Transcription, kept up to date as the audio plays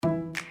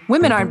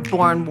Women aren't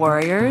born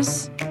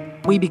warriors,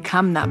 we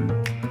become them.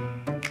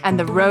 And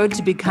the road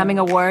to becoming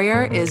a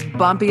warrior is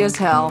bumpy as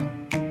hell.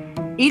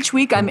 Each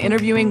week, I'm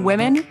interviewing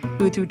women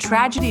who, through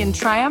tragedy and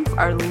triumph,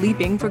 are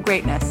leaping for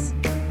greatness.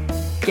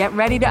 Get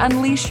ready to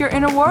unleash your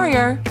inner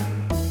warrior.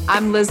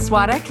 I'm Liz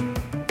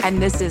Swadek,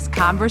 and this is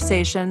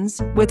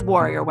Conversations with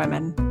Warrior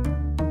Women.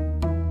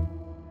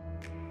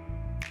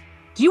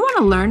 Do you want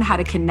to learn how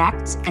to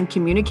connect and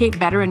communicate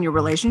better in your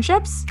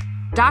relationships?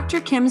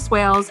 Dr. Kim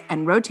Swales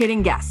and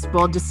rotating guests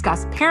will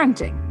discuss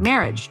parenting,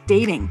 marriage,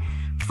 dating,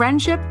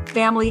 friendship,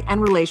 family,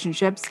 and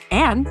relationships,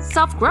 and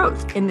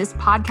self-growth in this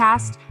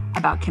podcast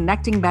about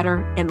connecting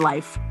better in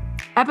life.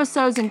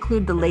 Episodes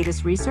include the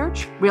latest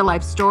research,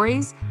 real-life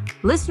stories,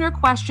 listener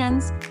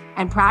questions,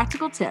 and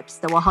practical tips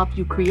that will help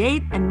you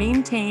create and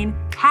maintain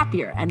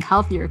happier and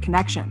healthier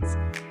connections.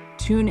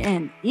 Tune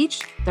in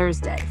each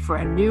Thursday for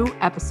a new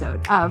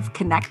episode of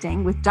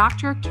Connecting with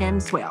Dr. Kim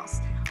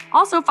Swales.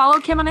 Also follow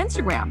Kim on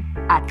Instagram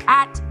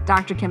at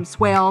Dr. Kim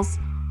Swales.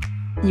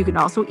 You can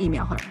also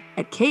email her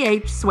at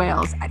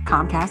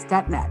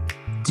khswales@comcast.net.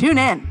 Tune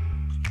in.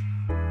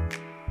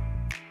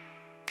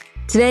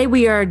 Today,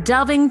 we are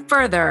delving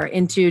further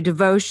into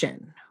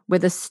devotion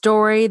with a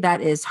story that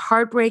is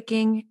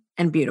heartbreaking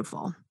and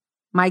beautiful.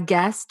 My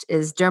guest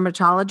is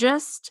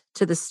dermatologist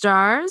to the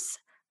stars,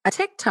 a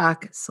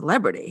TikTok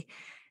celebrity,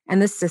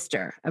 and the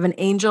sister of an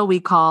angel we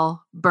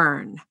call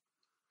Burn.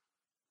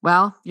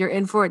 Well, you're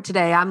in for it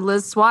today. I'm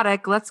Liz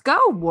Swadek. Let's go,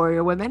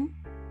 warrior women.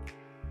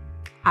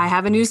 I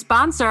have a new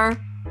sponsor.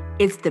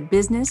 It's the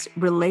Business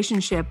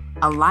Relationship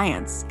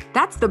Alliance.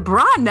 That's the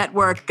Bra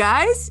Network,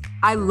 guys.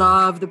 I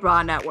love the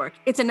Bra Network.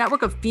 It's a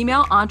network of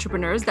female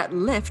entrepreneurs that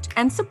lift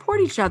and support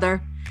each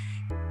other.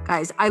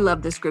 Guys, I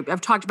love this group.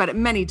 I've talked about it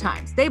many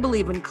times. They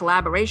believe in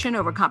collaboration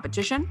over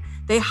competition.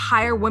 They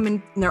hire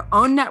women in their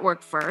own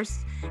network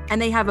first,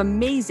 and they have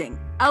amazing,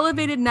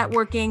 elevated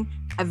networking,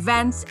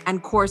 events,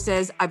 and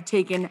courses. I've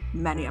taken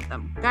many of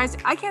them. Guys,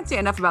 I can't say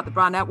enough about the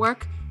Bra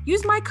Network.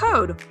 Use my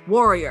code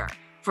WARRIOR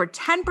for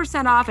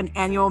 10% off an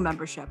annual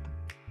membership.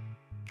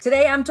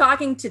 Today, I'm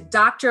talking to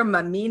Dr.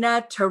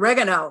 Mamina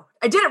Torregano.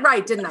 I did it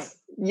right, didn't I?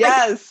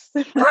 Yes.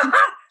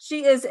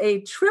 She is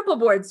a triple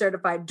board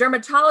certified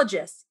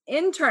dermatologist,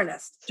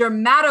 internist,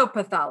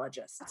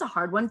 dermatopathologist. That's a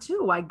hard one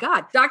too. My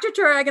God. Dr.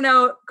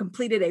 Torregano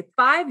completed a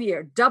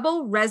 5-year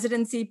double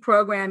residency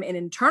program in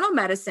internal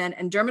medicine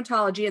and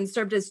dermatology and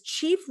served as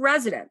chief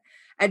resident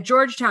at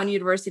Georgetown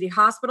University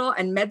Hospital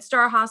and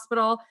MedStar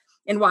Hospital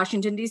in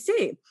Washington,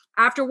 D.C.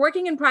 After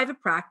working in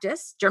private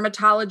practice,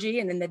 dermatology,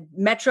 and in the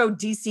Metro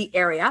D.C.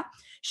 area,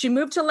 she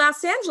moved to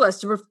Los Angeles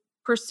to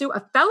pursue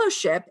a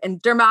fellowship in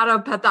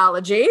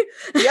dermatopathology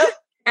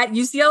at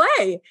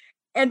UCLA.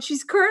 And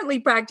she's currently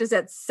practiced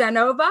at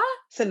Sanova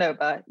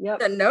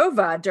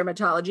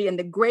Dermatology in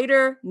the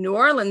greater New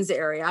Orleans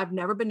area. I've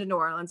never been to New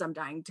Orleans. I'm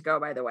dying to go,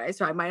 by the way.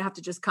 So I might have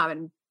to just come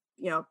and,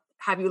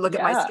 have you look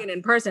at my skin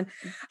in person.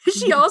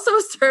 She also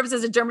serves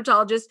as a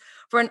dermatologist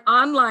for an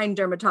online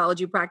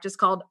dermatology practice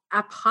called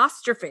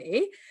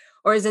Apostrophe,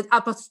 or is it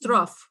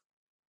Apostrophe?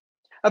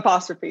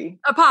 Apostrophe.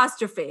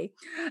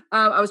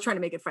 I was trying to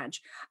make it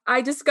French.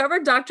 I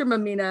discovered Dr.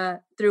 Mamina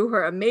through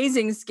her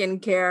amazing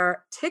skincare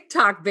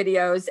TikTok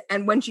videos.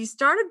 And when she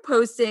started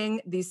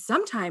posting these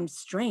sometimes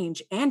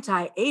strange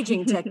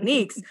anti-aging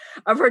techniques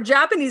of her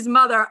Japanese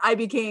mother, I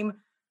became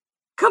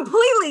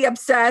completely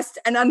obsessed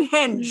and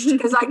unhinged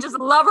because I just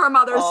love her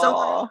mother so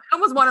much. I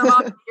almost want her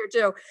mom to be here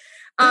too.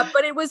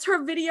 But it was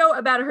her video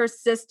about her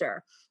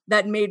sister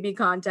that made me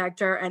contact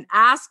her and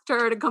asked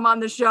her to come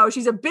on the show.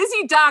 She's a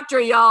busy doctor,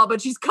 y'all,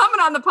 but she's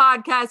coming on the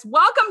podcast.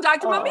 Welcome,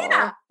 Dr.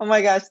 Mamina. Oh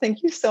my gosh.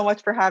 Thank you so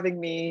much for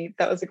having me.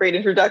 That was a great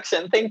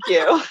introduction. Thank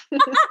you.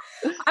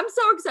 I'm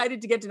so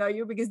excited to get to know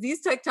you because these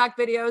TikTok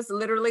videos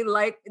literally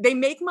they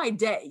make my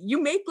day.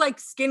 You make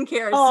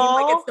skincare seem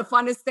like it's the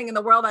funnest thing in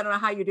the world. I don't know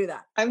how you do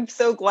that. I'm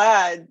so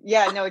glad.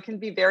 Yeah, no, it can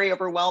be very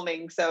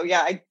overwhelming. So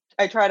yeah,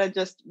 I try to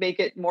just make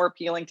it more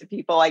appealing to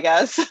people, I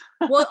guess.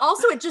 Well,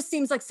 also it just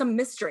seems like some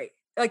mystery.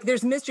 Like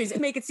there's mysteries. It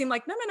make it seem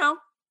like, no,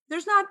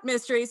 there's not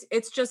mysteries.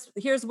 It's just,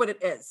 here's what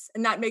it is.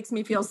 And that makes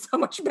me feel so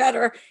much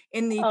better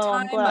in the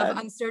time of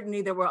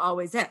uncertainty that we're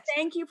always in.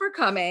 Thank you for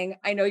coming.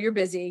 I know you're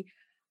busy.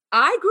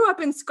 I grew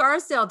up in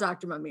Scarsdale,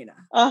 Dr. Mamina.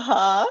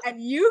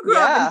 And you grew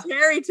up in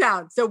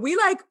Tarrytown. So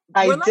I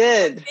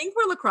think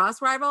we're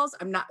lacrosse rivals.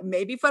 I'm not,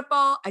 maybe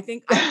football. I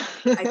think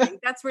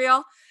that's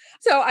real.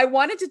 So I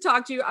wanted to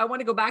talk to you. I want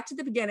to go back to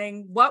the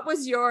beginning. What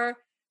was your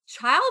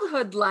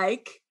childhood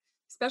like?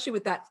 Especially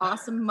with that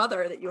awesome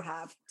mother that you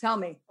have. Tell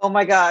me. Oh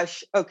my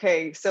gosh.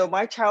 Okay. So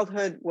my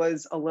childhood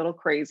was a little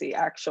crazy,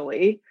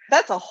 actually.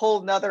 That's a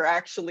whole nother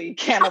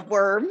can of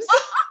worms.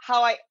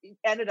 How I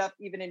ended up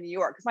even in New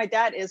York. Because my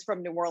dad is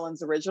from New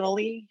Orleans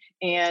originally.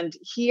 And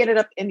he ended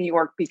up in New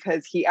York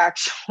because he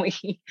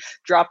actually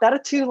dropped out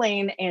of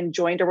Tulane and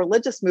joined a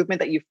religious movement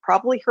that you've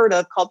probably heard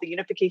of called the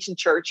Unification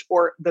Church,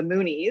 or the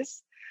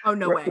Moonies. Oh,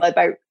 no way. Led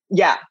by,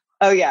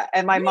 Oh yeah.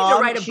 And my You need to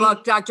mom, write a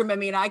book, Dr.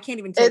 Mamina. I can't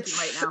even take you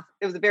right now.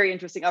 it was a very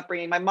interesting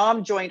upbringing. My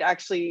mom joined,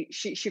 actually,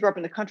 she grew up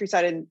in the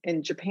countryside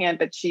in Japan,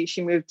 but she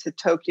moved to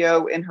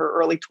Tokyo in her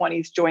early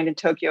 20s, joined in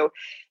Tokyo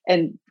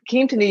and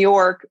came to New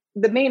York.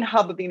 The main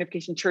hub of the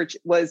Unification Church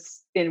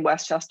was in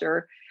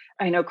Westchester.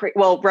 I know,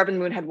 well, Reverend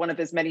Moon had one of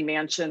his many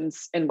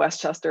mansions in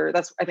Westchester.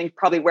 That's, I think,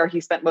 probably where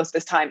he spent most of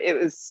his time. It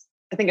was,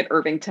 I think, at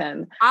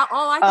Irvington.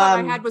 All I thought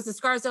I had was the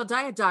Scarsdale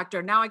diet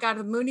doctor. Now I got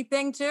a Mooney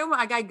thing too.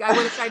 I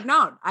wish I'd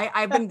known.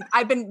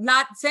 I've been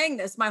not saying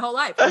this my whole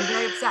life. I'm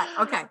very upset.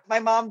 Okay. My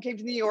mom came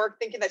to New York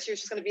thinking that she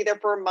was just going to be there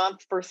for a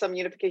month for some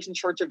Unification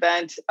Church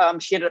event.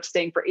 She ended up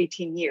staying for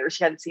 18 years.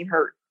 She hadn't seen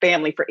her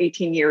family for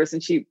 18 years.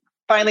 And she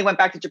finally went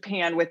back to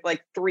Japan with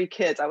like 3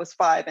 kids. I was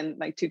 5 and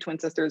my 2 twin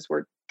sisters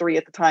were 3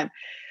 at the time.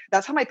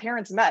 That's how my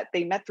parents met.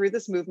 They met through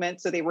this movement.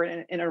 So they were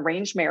in an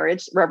arranged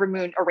marriage. Reverend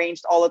Moon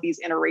arranged all of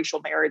these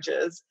interracial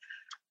marriages.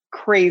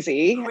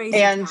 Crazy.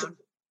 And town.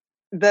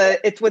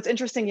 it's what's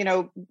interesting, you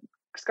know,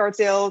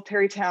 Scarsdale,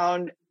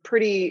 Tarrytown,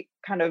 pretty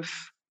kind of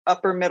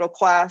upper middle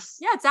class.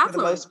 Yeah, it's affluent. For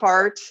the most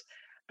part,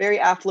 very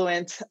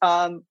affluent.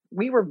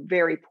 We were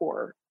very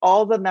poor.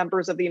 All the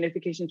members of the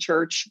Unification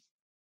Church,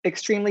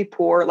 extremely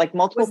poor, like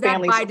multiple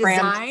families. Was that by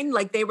design?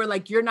 Like they were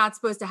like, you're not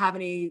supposed to have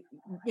any,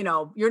 you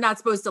know, you're not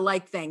supposed to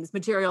like things,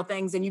 material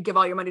things, and you give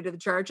all your money to the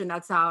church and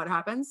that's how it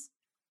happens?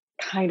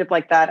 Kind of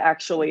like that,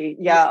 actually.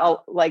 Yeah.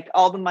 Like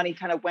all the money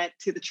kind of went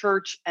to the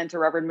church and to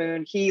Reverend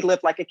Moon. He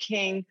lived like a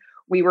king.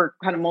 We were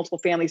kind of multiple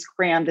families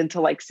crammed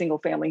into like single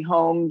family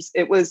homes.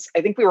 It was,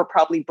 I think we were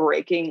probably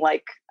breaking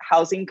like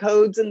housing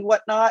codes and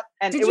whatnot.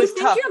 And did it was you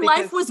think your because,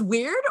 life was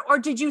weird or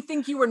did you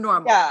think you were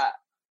normal? Yeah,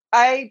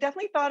 I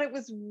definitely thought it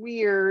was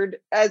weird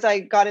as I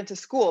got into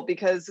school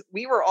because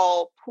we were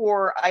all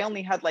poor. I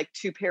only had like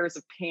 2 pairs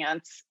of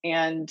pants,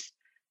 and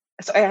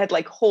so I had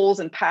like holes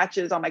and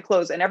patches on my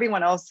clothes, and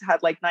everyone else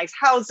had like nice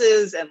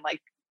houses and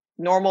like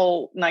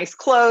normal, nice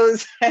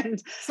clothes.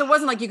 And so it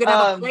wasn't like you could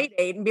have a play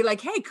date and be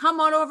like, hey, come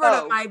on over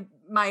to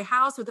my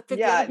house with the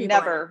 50 other people.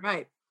 Never.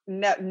 Right.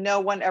 No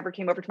one ever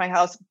came over to my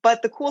house.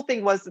 But the cool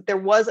thing was that there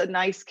was a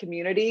nice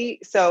community.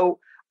 So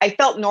I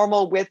felt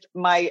normal with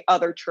my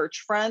other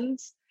church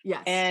friends.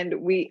 Yes. And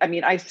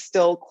I'm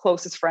still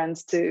closest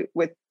friends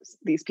with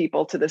these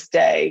people to this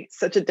day.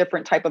 Such a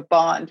different type of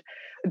bond.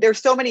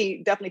 There's so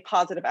many definitely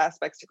positive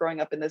aspects to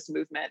growing up in this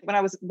movement. When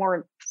I was more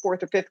in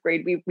 4th or 5th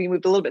grade, we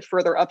moved a little bit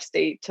further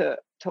upstate to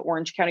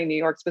Orange County, New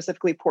York,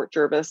 specifically Port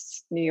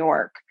Jervis, New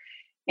York.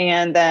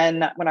 And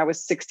then when I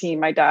was 16,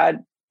 my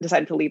dad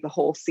decided to leave the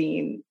whole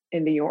scene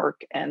in New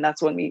York. And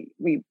that's when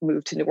we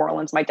moved to New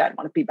Orleans. My dad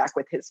wanted to be back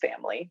with his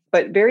family,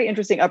 but very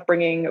interesting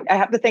upbringing. I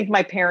have to thank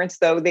my parents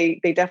though. They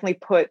definitely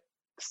put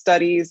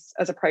studies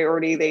as a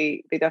priority.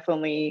 They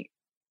definitely,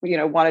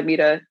 wanted me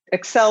to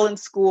excel in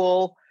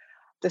school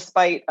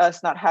despite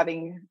us not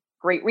having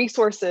great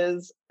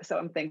resources. So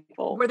I'm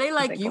thankful. Were they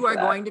like, you are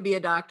going to be a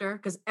doctor?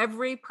 Because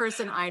every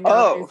person I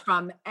know is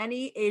from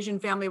any Asian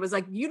family was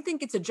like, you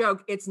think it's a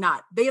joke. It's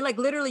not. They like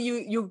literally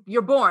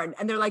you're born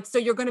and they're like, so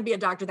you're going to be a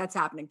doctor. That's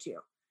happening to you.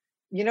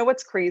 You know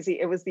what's crazy?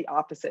 It was the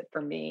opposite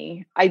for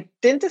me. I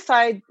didn't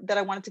decide that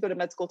I wanted to go to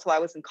med school till I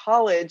was in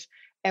college.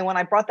 And when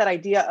I brought that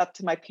idea up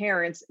to my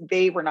parents,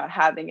 they were not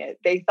having it.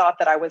 They thought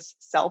that I was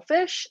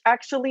selfish,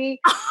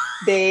 actually.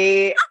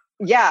 Because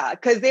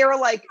they were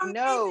like,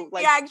 no,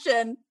 like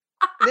action.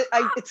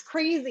 It's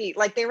crazy.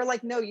 Like they were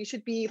like, no, you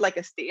should be like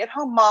a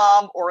stay-at-home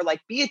mom or like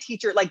be a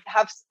teacher, like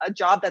have a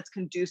job that's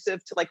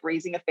conducive to like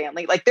raising a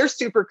family. Like they're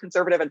super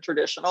conservative and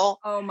traditional.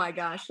 Oh my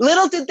gosh.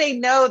 Little did they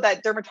know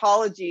that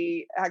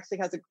dermatology actually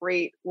has a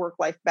great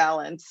work-life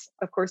balance.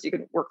 Of course, you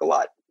can work a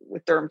lot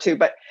with derm too,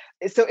 but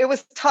so it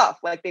was tough.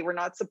 Like they were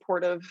not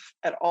supportive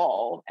at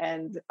all.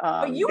 And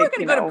but you were going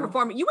to go to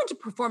performing. You went to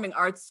performing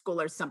arts school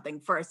or something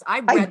first.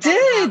 I read did.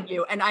 That about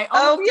you, and I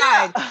almost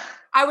died.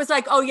 I was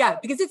like, oh yeah,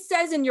 because it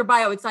says in your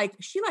bio, it's like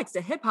she likes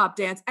to hip hop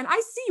dance, and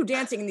I see you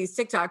dancing in these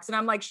TikToks, and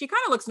I'm like, she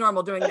kind of looks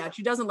normal doing that.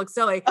 She doesn't look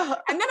silly.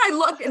 And then I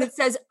look, and it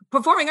says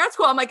performing arts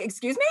school. I'm like,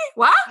 excuse me,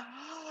 what?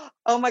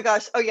 Oh my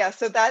gosh. Oh yeah.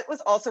 So that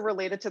was also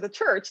related to the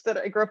church that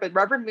I grew up in.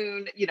 Reverend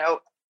Moon,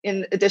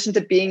 in addition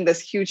to being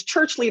this huge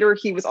church leader,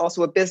 he was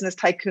also a business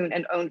tycoon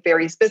and owned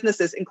various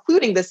businesses,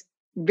 including this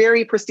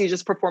very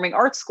prestigious performing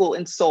arts school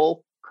in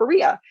Seoul,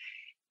 Korea.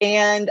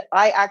 And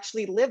I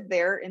actually lived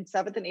there in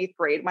 7th and 8th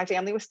grade. My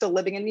family was still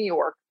living in New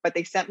York, but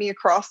they sent me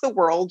across the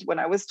world when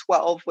I was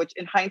 12, which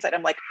in hindsight,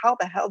 I'm like, how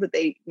the hell did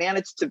they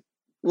manage to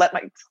let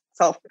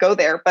myself go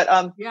there?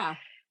 But yeah.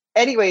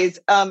 Anyways,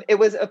 it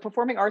was a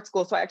performing arts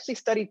school. So I actually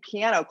studied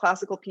piano,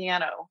 classical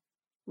piano.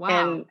 Wow.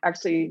 And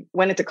actually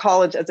went into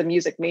college as a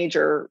music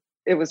major.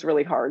 It was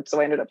really hard.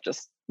 So I ended up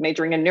just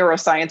majoring in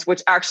neuroscience,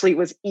 which actually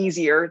was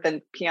easier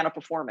than piano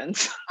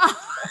performance.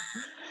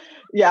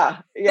 Yeah.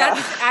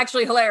 That's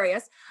actually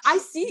hilarious. I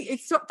see.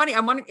 It's so funny.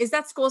 I'm wondering, is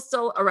that school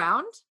still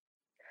around?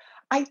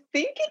 I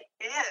think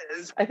it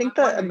is. I think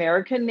the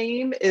American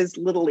name is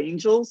Little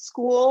Angels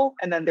School.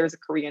 And then there's a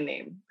Korean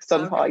name,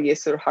 Sunhwa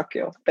Yesul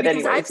Hakyo. But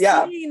because anyways,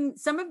 I've seen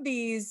some of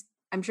these,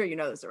 I'm sure you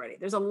know this already.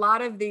 There's a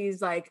lot of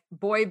these like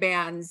boy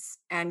bands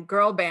and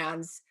girl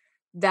bands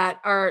that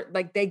are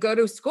like, they go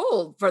to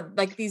school for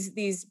like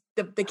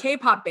the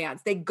K-pop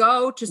bands. They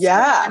go to school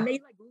and they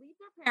like leave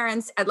their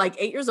parents at like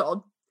 8 years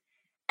old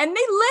and they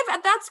live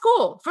at that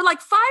school for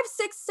like 5,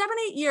 6, 7,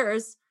 8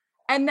 years.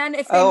 And then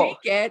if they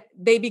make it,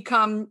 they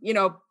become,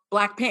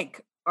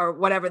 Blackpink or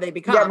whatever they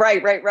become. Yeah,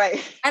 right.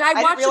 And I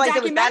watched didn't realize a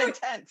documentary. It was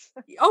that intense.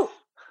 Oh,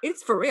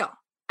 it's for real.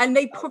 And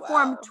they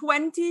perform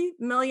 20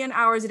 million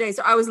hours a day.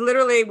 So I was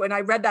literally, when I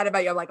read that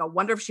about you, I'm like, I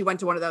wonder if she went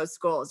to one of those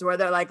schools where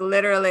they're like,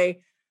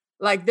 literally,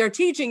 like they're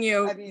teaching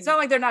you. I mean, it's not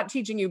like they're not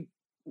teaching you,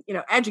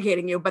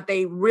 educating you, but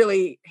they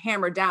really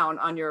hammer down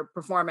on your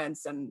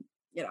performance and,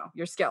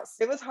 your skills.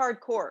 It was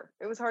hardcore.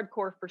 It was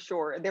hardcore for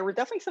sure. And there were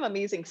definitely some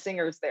amazing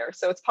singers there.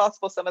 So it's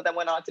possible some of them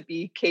went on to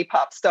be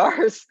K-pop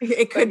stars.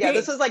 It could be.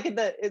 This was like in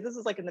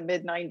the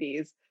mid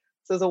 90s.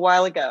 So it was a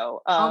while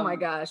ago. Oh my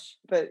gosh.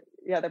 But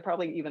yeah, they're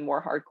probably even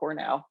more hardcore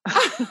now.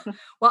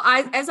 Well,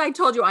 as I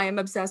told you, I am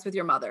obsessed with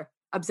your mother.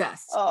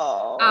 Obsessed.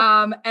 Oh.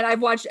 And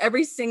I've watched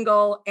every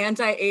single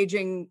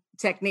anti-aging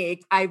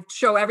technique. I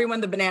show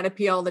everyone the banana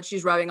peel that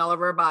she's rubbing all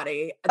over her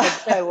body.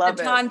 I love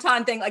the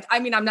tauntaun thing. Like, I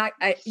mean,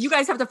 you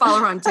guys have to follow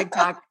her on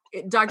TikTok.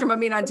 Dr.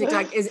 Mamina on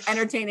TikTok is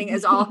entertaining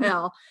as all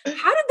hell.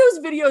 How did those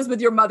videos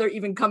with your mother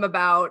even come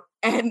about?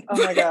 And,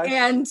 oh my gosh.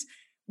 And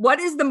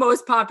what is the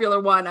most popular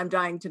one? I'm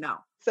dying to know.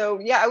 So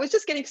yeah, I was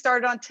just getting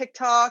started on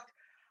TikTok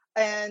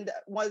and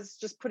was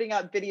just putting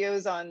out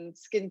videos on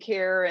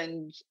skincare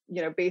and,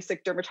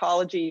 basic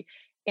dermatology.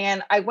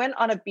 And I went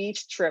on a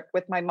beach trip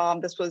with my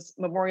mom. This was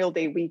Memorial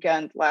Day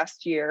weekend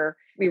last year.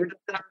 We were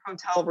just in our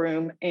hotel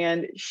room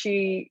and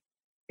she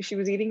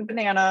was eating a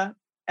banana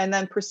and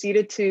then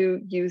proceeded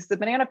to use the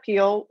banana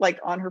peel like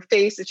on her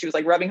face. And she was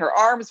like rubbing her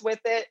arms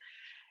with it.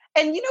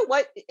 And you know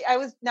what?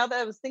 Now that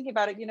I was thinking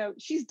about it,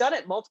 she's done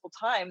it multiple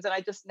times and I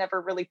just never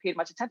really paid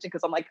much attention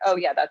because I'm like, oh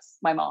yeah, that's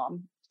my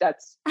mom.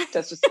 That's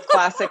just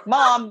classic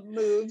mom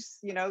moves,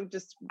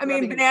 just. I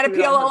mean, banana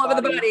peel all over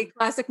the body.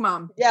 Classic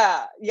mom.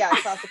 Yeah.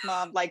 Classic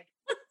mom. Like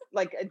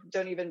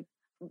don't even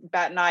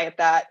bat an eye at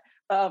that.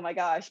 Oh my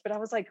gosh. But I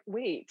was like,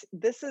 wait,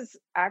 this is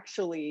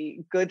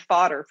actually good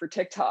fodder for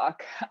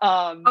TikTok.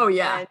 Oh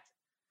yeah. And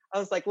I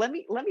was like, let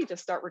me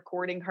just start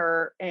recording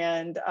her.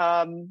 And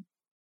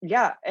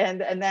yeah.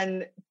 And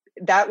then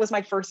that was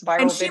my first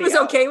viral And she video. was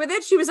okay with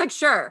it? She was like,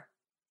 sure.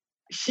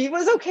 She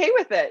was okay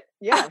with it.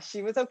 Yeah,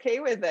 she was okay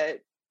with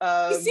it.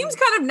 It seems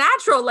kind of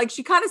natural. Like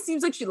she kind of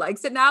seems like she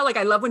likes it now. Like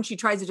I love when she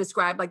tries to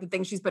describe like the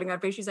things she's putting on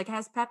her face. She's like,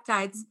 has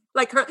peptides.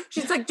 Like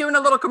she's like doing a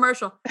little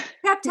commercial.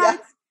 Peptides. Yeah.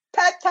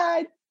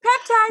 Peptides.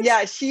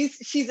 Yeah,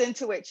 she's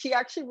into it. She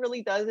actually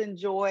really does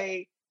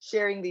enjoy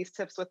sharing these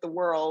tips with the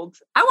world.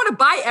 I want to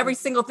buy every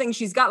single thing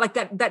she's got, like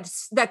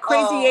that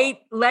crazy 8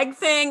 leg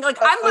thing. Like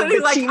I'm literally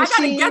like, I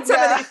gotta get some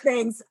of these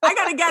things. I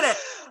gotta get it.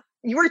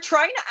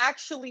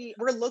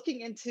 We're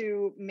looking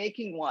into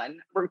making one.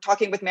 We're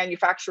talking with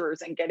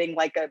manufacturers and getting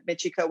like a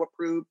Michiko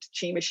approved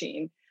chi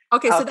machine.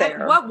 Okay. So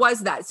what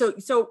was that? So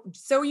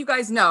you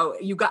guys know,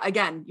 you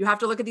have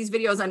to look at these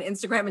videos on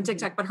Instagram and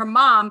TikTok, but her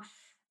mom,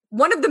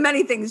 one of the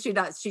many things she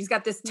does, she's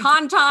got this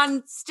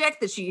tauntaun stick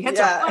that she hits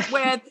her foot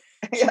with.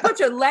 She puts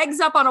her legs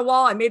up on a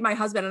wall. I made my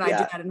husband and I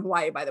do that in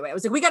Hawaii, by the way. I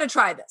was like, we got to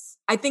try this.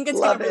 I think it's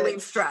going to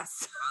relieve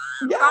stress.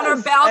 Yes, on our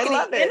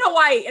balcony in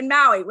Hawaii, in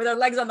Maui, with our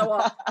legs on the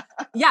wall.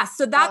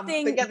 So that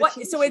thing,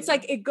 so it's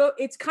like,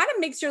 it's kind of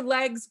makes your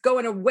legs go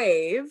in a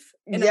wave.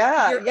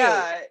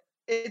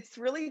 It's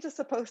really just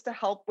supposed to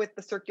help with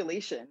the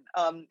circulation.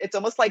 It's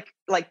almost like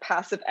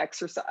passive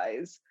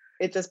exercise.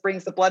 It just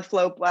brings the blood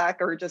flow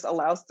back, or just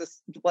allows the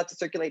blood to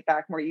circulate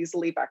back more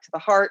easily back to the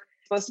heart.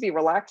 It's supposed to be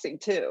relaxing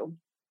too.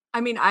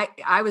 I mean,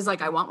 I was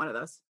like, I want one of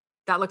those.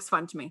 That looks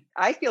fun to me.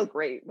 I feel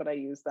great when I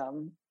use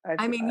them.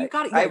 You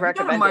got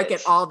to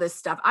market all this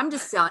stuff. I'm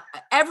just selling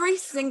every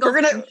single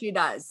thing she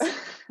does.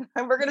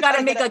 We're gonna got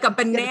to make like a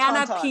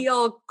banana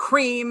peel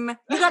cream.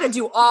 You got to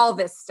do all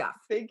this stuff,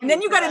 and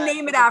then you got to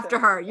name it after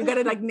her. You got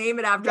to like name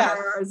it after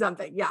her or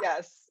something. Yeah.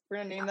 Yes, we're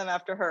gonna name them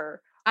after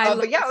her.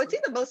 But yeah, I would say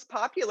the most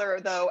popular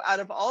though out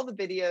of all the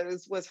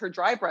videos was her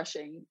dry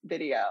brushing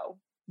video.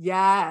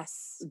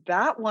 Yes.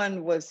 That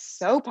one was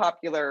so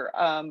popular.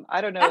 I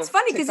don't know. That's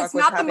funny because it's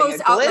not the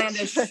most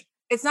outlandish.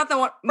 It's not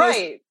the most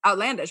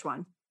outlandish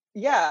one.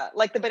 Yeah.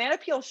 Like the banana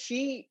peel,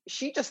 she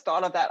just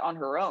thought of that on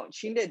her own.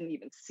 She didn't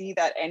even see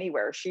that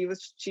anywhere. She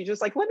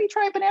just like, let me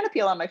try a banana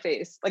peel on my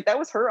face. Like that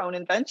was her own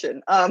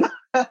invention.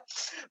 But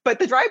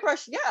the dry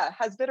brush,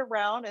 has been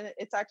around and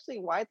it's actually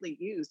widely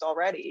used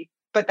already.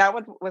 But that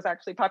one was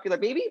actually popular,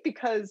 maybe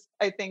because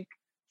I think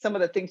some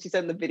of the things she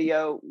said in the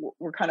video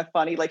were kind of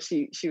funny. Like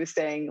she was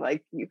saying,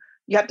 like you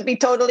have to be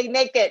totally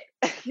naked.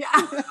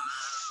 Yeah.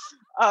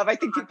 I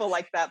think people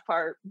like that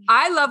part.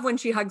 I love when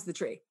she hugs the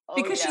tree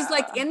because she's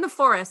like in the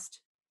forest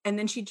and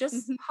then she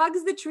just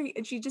hugs the tree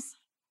and she just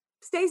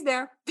stays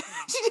there.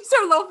 She just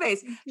her little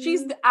face.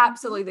 She's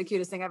absolutely the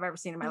cutest thing I've ever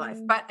seen in my life.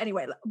 But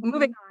anyway,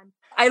 moving on.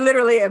 I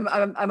literally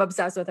I'm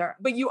obsessed with her.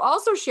 But you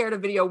also shared a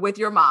video with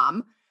your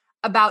mom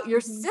about your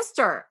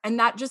sister. And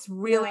that just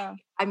really,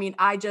 I mean,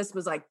 I just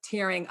was like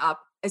tearing up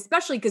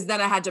especially because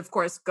then I had to, of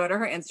course, go to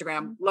her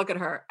Instagram, look at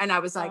her, and I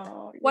was like,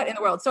 Oh, what yeah. in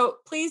the world? So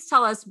please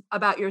tell us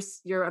about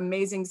your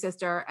amazing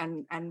sister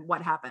and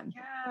what happened.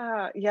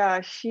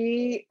 Yeah,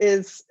 she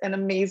is an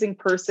amazing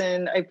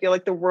person. I feel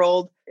like the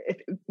world,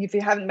 if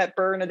you haven't met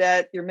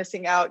Bernadette, you're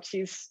missing out.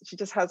 She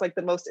just has like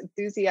the most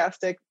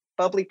enthusiastic,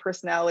 bubbly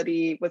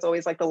personality, was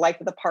always like the life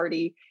of the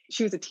party.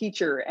 She was a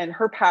teacher and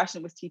her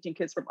passion was teaching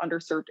kids from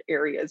underserved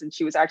areas. And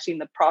she was actually in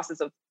the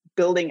process of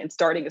building and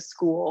starting a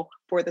school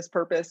for this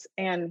purpose.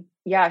 And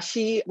yeah,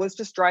 she was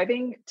just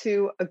driving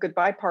to a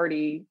goodbye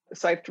party.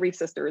 So I have three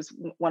sisters.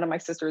 One of my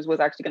sisters was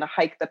actually going to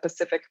hike the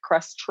Pacific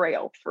Crest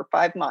Trail for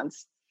 5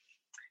 months.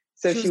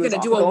 So she was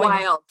going to do a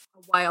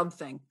wild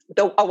thing.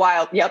 The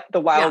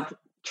wild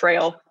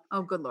trail.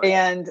 Oh, good Lord.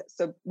 And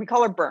so we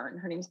call her Bern.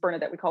 Her name's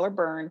Bernadette. We call her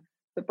Bern.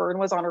 The Bern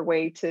was on her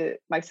way to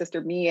my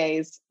sister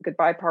Mie's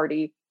goodbye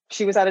party.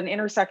 She was at an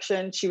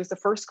intersection. She was the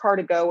first car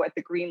to go at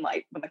the green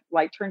light. When the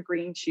light turned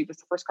green, she was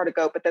the first car to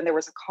go. But then there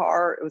was a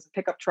car, it was a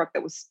pickup truck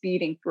that was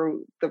speeding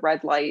through the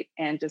red light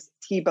and just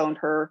T-boned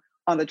her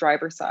on the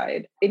driver's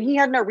side. And he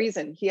had no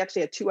reason. He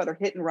actually had 2 other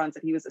hit and runs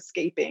that he was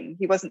escaping.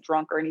 He wasn't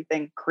drunk or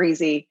anything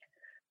crazy.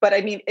 But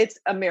I mean, it's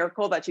a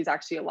miracle that she's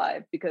actually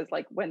alive, because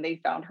like when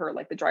they found her,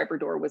 like the driver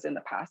door was in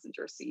the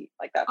passenger seat.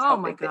 Like that's how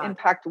big the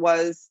impact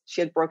was. She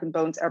had broken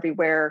bones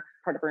everywhere.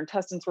 Part of her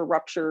intestines were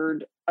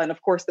ruptured. And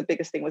of course, the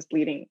biggest thing was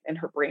bleeding in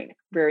her brain,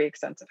 very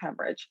extensive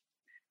hemorrhage.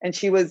 And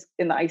she was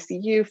in the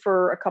ICU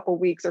for a couple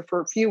weeks or for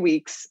a few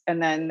weeks.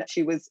 And then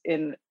she was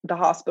in the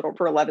hospital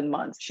for 11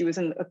 months. She was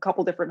in a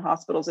couple different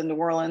hospitals in New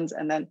Orleans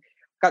and then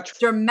got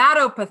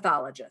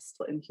dermatopathologist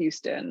in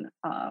Houston.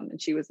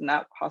 And she was in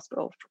that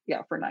hospital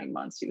for 9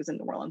 months. She was in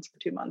New Orleans for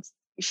 2 months.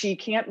 She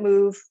can't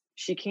move.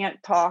 She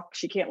can't talk.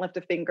 She can't lift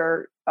a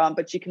finger,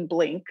 but she can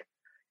blink.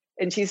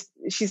 And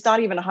she's not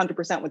even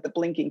 100% with the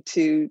blinking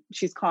too.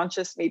 She's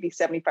conscious maybe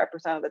 75%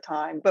 of the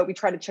time, but we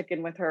try to check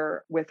in with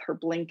her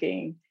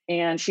blinking.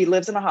 And she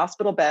lives in a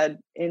hospital bed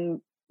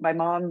in my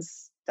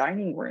mom's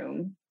dining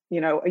room,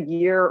 a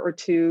year or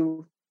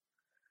two.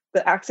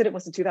 The accident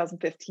was in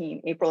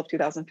 2015, April of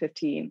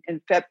 2015,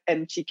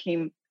 and she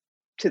came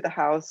to the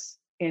house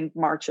in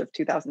March of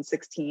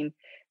 2016.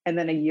 And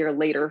then a year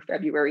later,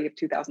 February of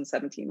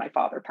 2017, my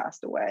father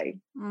passed away.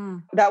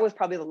 That was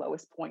probably the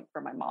lowest point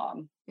for my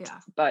mom. Yeah.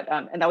 But,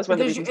 and that was one of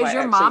the reasons why is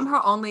your mom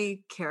her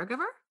only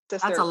caregiver?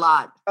 Sister. That's a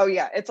lot. Oh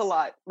yeah, it's a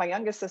lot. My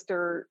youngest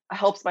sister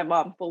helps my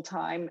mom full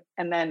time.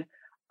 And then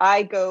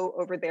I go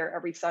over there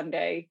every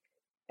Sunday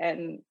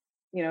and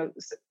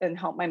and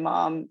help my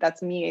mom.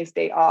 That's Mie's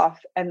day off.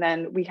 And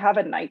then we have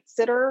a night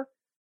sitter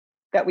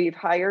that we've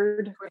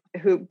hired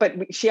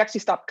she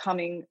actually stopped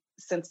coming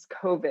since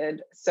COVID.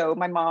 So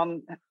my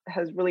mom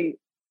has really,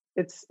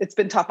 it's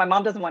been tough. My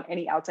mom doesn't want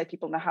any outside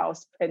people in the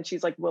house. And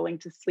she's like willing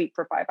to sleep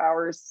for 5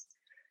 hours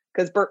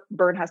because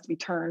Bern has to be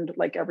turned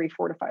like every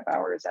 4 to 5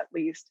 hours at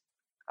least.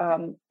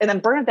 And then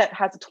Bernadette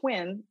has a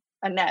twin,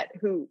 Annette,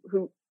 who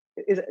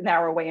is an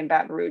hour away in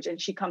Baton Rouge. And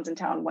she comes in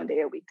town 1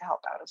 day a week to help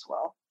out as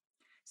well.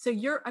 So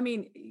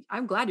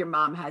I'm glad your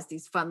mom has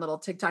these fun little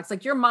TikToks.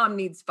 Like your mom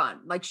needs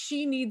fun. Like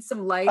she needs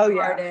some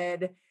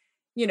lighthearted,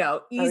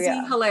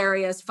 easy,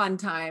 hilarious, fun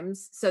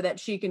times so that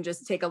she can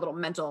just take a little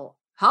mental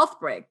health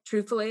break,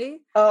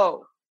 truthfully.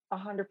 Oh,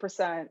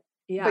 100%.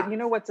 Yeah.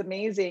 But what's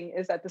amazing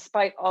is that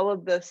despite all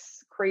of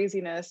this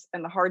craziness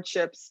and the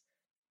hardships,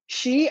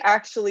 she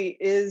actually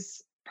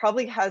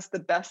probably has the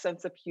best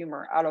sense of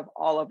humor out of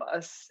all of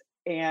us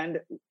and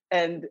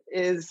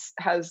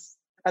has,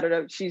 I don't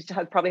know,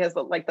 probably has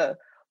the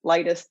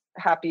lightest,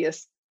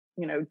 happiest,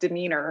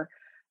 demeanor.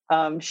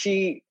 And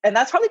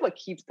that's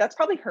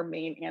probably her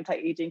main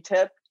anti-aging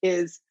tip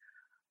is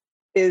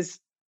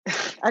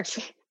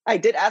actually, I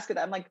did ask her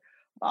that. I'm like,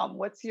 Mom,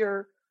 what's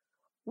your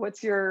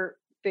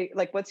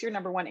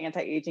number one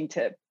anti-aging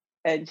tip?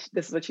 And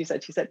this is what she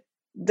said. She said,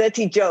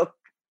 dirty joke.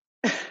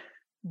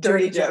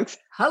 Dirty jokes.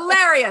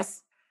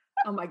 Hilarious.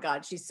 Oh my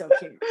God. She's so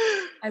cute.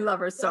 I love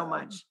her so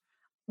much.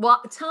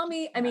 Well, tell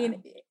me, I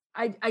mean,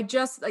 I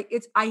just like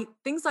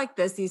things like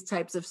this, these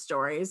types of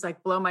stories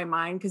like blow my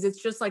mind because it's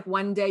just like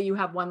one day you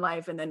have one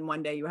life and then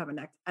one day you have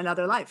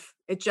another life.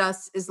 It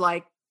just is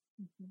like,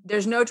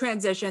 there's no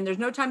transition. There's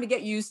no time to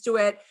get used to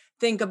it.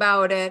 Think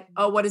about it.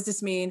 Oh, what does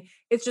this mean?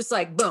 It's just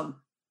like, boom,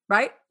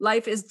 right?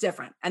 Life is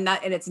different and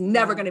it's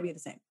never going to be the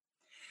same.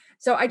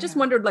 So I just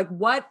wondered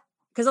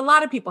because a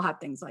lot of people have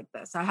things like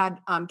this. I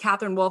had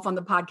Catherine Wolf on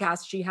the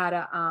podcast. She had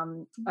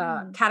a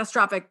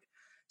catastrophic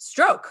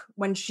stroke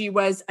when she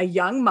was a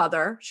young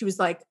mother. She was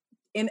like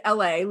in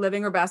LA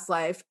living her best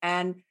life.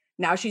 And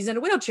now she's in a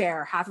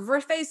wheelchair. Half of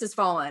her face is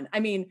fallen. I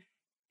mean,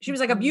 she was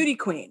like a beauty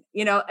queen,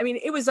 I mean,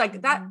 it was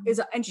like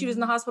and she was in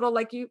the hospital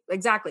like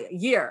exactly a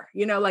year,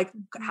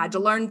 had to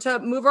learn to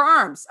move her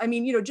arms. I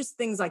mean, just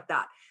things like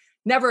that.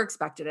 Never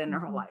expected it in her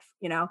whole life.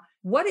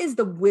 What is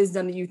the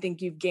wisdom that you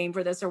think you've gained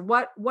for this? Or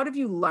what have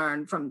you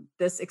learned from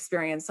this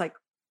experience? Like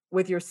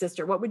with your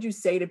sister, what would you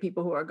say to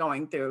people who are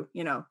going through,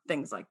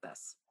 things like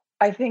this?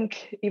 I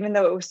think even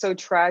though it was so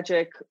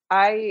tragic,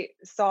 I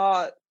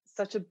saw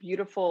such a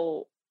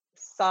beautiful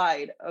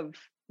side of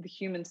the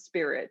human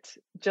spirit,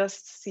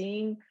 just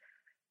seeing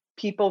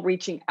people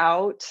reaching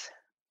out,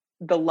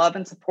 the love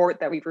and support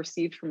that we've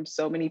received from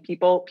so many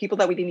people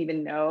that we didn't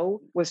even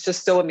know, was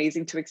just so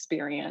amazing to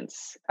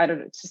experience. I don't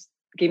know, it just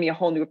gave me a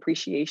whole new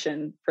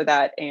appreciation for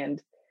that.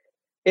 And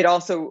it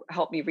also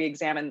helped me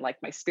re-examine like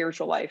my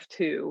spiritual life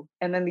too.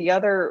 And then the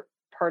other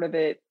part of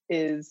it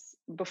is,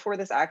 before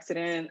this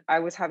accident, I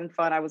was having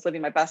fun. I was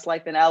living my best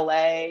life in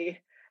LA,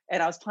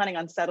 and I was planning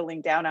on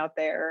settling down out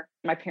there.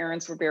 My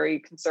parents were very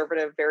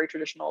conservative, very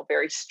traditional,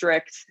 very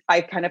strict.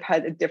 I kind of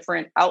had a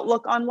different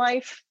outlook on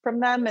life from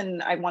them,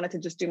 and I wanted to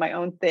just do my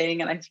own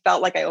thing. And I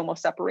felt like I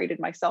almost separated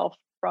myself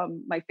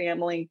from my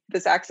family.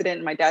 This accident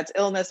and my dad's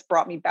illness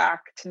brought me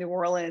back to New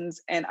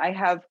Orleans. And I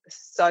have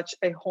such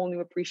a whole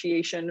new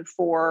appreciation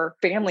for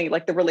family,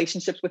 like the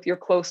relationships with your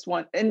close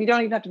one. And you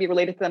don't even have to be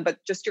related to them, but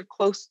just your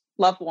close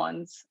loved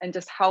ones, and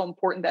just how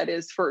important that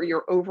is for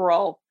your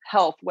overall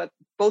health, with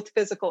both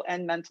physical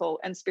and mental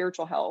and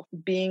spiritual health.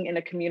 Being in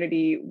a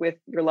community with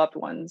your loved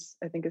ones,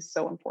 I think, is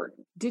so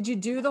important. Did you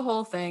do the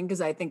whole thing?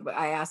 Because I think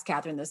I asked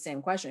Catherine the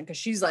same question, because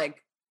she's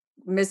like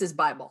Mrs.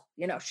 Bible,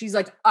 she's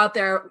like out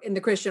there in the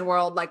Christian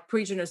world, like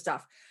preaching her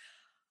stuff.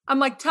 I'm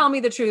like, tell me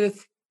the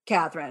truth,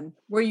 Catherine.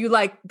 Were you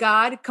like,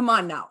 God, come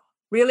on now,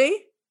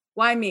 really?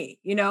 Why me?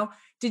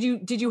 Did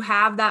you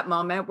have that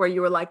moment where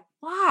you were like,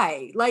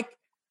 why? Like,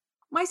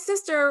 my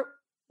sister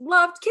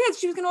loved kids.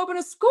 She was going to open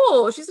a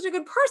school. She's such a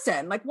good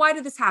person. Like, why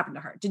did this happen to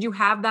her? Did you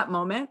have that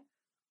moment?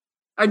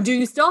 Or do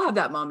you still have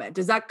that moment?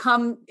 Does that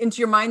come into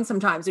your mind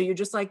sometimes? Or you're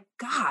just like,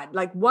 God,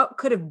 like what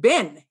could have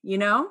been,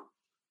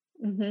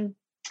 Mm-hmm.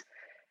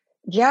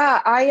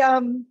 Yeah, I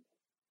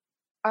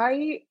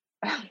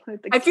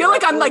feel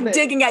like I'm like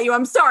digging at you.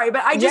 I'm sorry,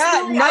 but I just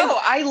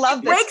I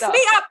love this breaks stuff. me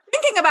up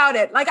thinking about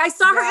it. Like I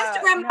saw her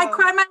Instagram and I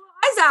cried my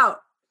eyes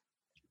out.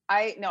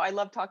 I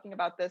love talking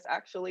about this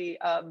actually.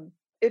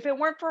 If it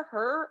weren't for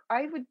her,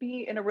 I would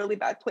be in a really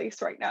bad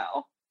place right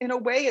now. In a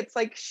way, it's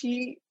like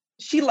she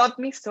loved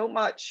me so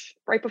much.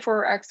 Right before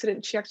her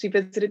accident, she actually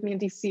visited me in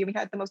DC. We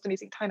had the most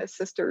amazing time as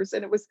sisters,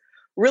 and it was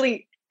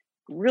really,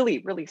 really,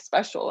 really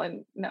special.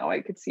 And now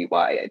I could see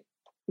why. It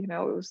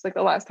was like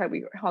the last time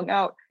we hung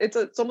out. It's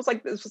almost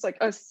like this was like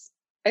us.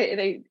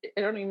 I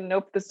don't even know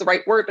if this is the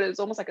right word, but it's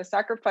almost like a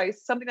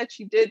sacrifice, something that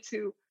she did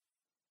to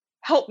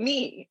help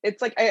me. It's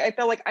like I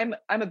felt like I'm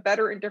a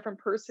better and different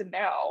person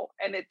now,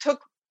 and it took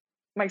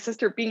my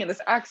sister being in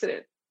this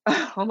accident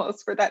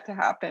almost for that to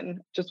happen.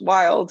 Just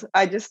wild.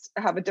 I just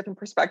have a different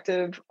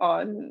perspective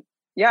on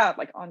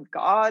on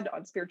God,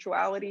 on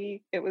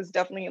spirituality. It was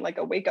definitely like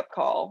a wake up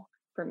call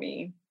for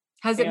me.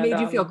 Has it made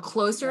you feel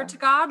closer to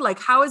God? Like,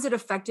 how has it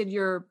affected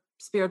your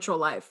spiritual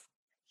life?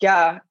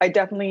 Yeah, I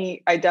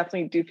definitely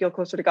do feel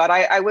closer to God.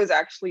 I was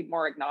actually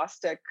more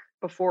agnostic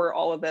before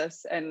all of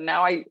this, and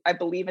now I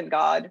believe in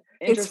God.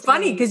 It's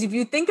funny because if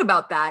you think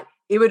about that,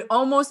 it would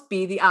almost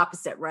be the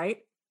opposite, right?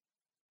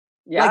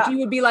 Yeah. Like you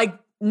would be like,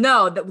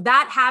 no,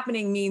 that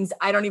happening means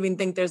I don't even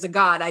think there's a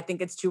God. I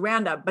think it's too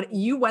random. But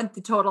you went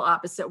the total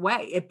opposite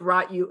way. It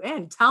brought you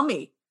in. Tell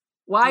me,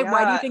 why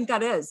do you think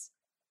that is?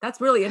 That's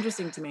really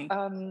interesting to me.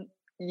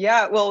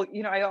 Yeah, well,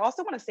 I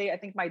also want to say, I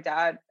think my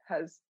dad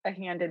has a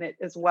hand in it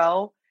as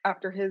well.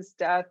 After his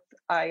death,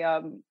 I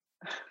don't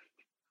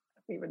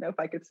even know if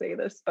I could say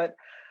this, but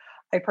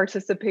I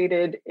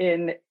participated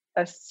in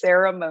a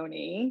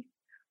ceremony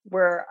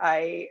where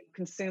I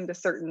consumed a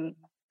certain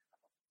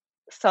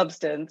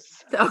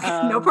substance.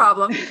 Okay, no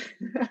problem.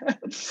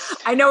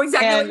 I know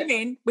exactly what you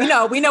mean. We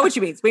know what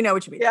you mean. We know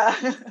what you mean. Yeah.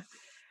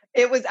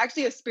 It was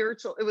actually it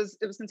was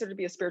considered to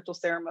be a spiritual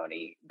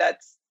ceremony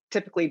that's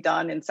typically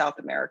done in South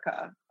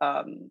America,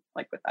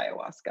 like with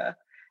ayahuasca.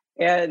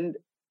 And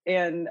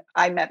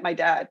I met my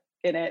dad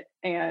in it,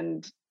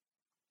 and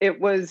it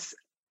was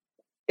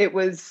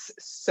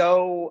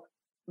so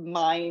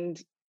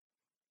mind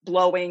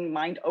blowing,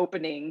 mind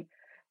opening.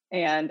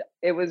 And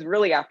it was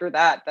really after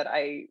that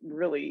I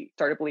really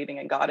started believing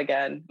in God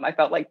again. I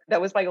felt like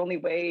that was my only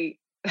way.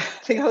 I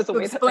think that was the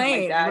way that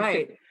my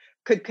dad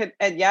could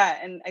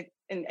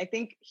and I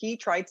think he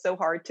tried so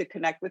hard to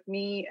connect with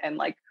me, and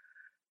like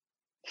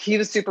he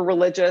was super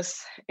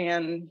religious,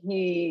 and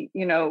he,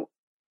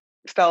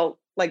 felt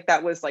like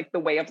that was like the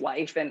way of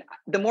life. And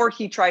the more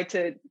he tried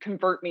to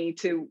convert me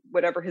to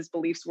whatever his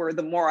beliefs were,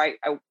 the more I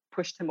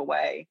pushed him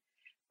away.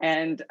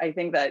 And I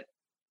think that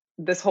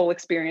this whole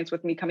experience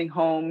with me coming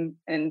home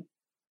and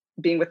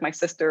being with my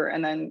sister,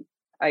 and then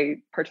I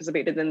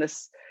participated in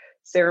this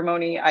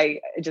ceremony,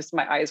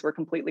 my eyes were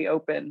completely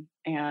open.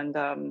 And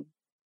I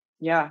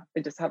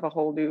just have a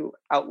whole new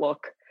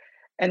outlook.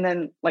 And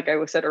then, like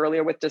I said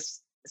earlier, with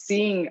just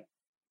seeing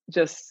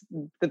just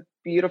the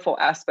beautiful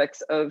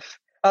aspects of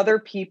other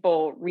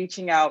people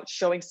reaching out,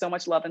 showing so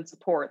much love and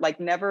support, like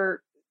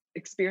never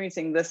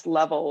experiencing this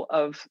level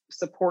of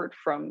support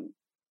from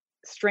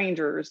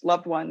strangers,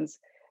 loved ones.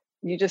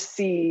 You just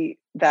see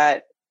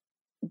that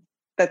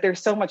there's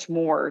so much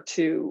more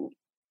to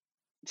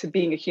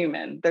being a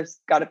human.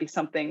 There's got to be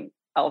something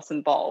else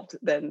involved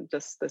than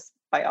just this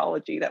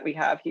biology that we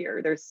have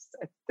here. There's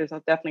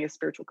definitely a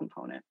spiritual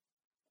component.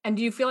 And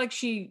do you feel like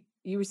she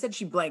you said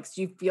she blanks.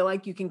 Do you feel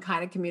like you can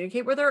kind of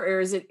communicate with her, or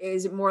is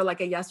it more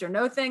like a yes or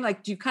no thing?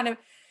 Like, do you kind of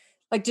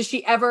like, does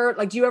she ever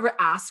like, do you ever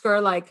ask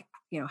her like,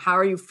 how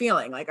are you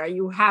feeling? Like, are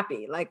you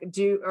happy? Like,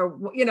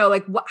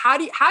 like how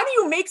do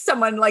you make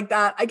someone like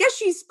that? I guess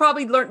she's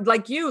probably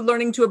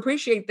learning to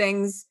appreciate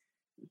things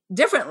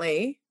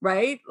differently,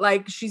 right?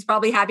 Like she's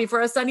probably happy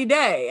for a sunny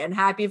day and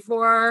happy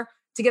to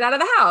get out of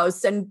the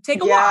house and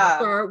take a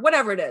walk or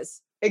whatever it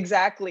is.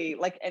 Exactly.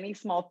 Like any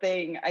small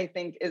thing I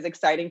think is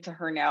exciting to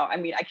her now. I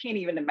mean, I can't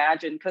even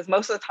imagine because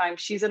most of the time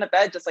she's in a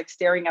bed just like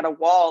staring at a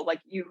wall. Like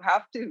you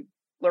have to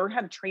learn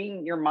how to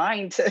train your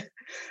mind to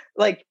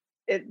like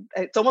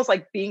it's almost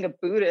like being a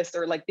Buddhist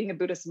or like being a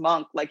Buddhist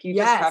monk. Like you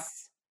just have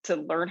to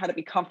learn how to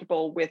be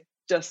comfortable with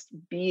just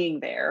being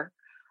there.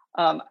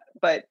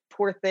 But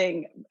poor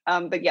thing.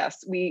 But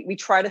yes, we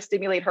try to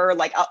stimulate her.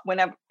 Like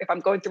if I'm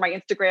going through my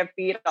Instagram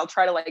feed, I'll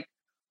try to like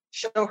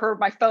show her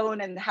my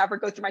phone and have her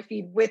go through my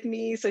feed with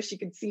me so she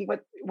can see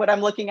what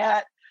I'm looking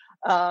at.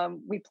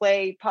 We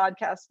play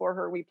podcasts for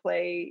her. We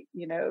play,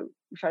 we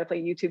try to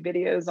play YouTube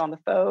videos on the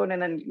phone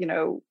and then,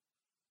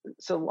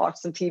 so watch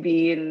some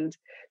TV. And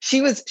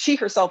she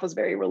herself was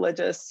very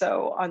religious.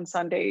 So on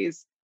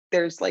Sundays,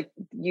 there's like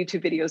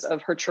YouTube videos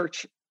of her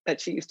church that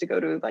she used to go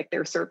to, like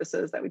their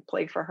services that we'd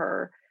play for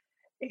her.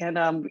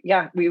 And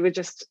we would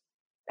just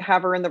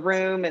have her in the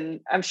room,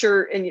 and I'm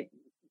sure, and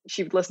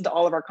she would listen to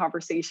all of our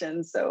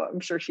conversations. So I'm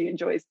sure she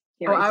enjoys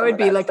hearing. I would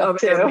be like over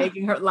there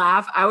making her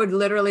laugh. I would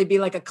literally be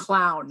like a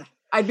clown.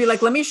 I'd be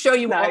like, let me show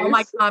you all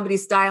my comedy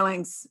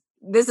stylings.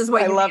 This is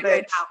what you love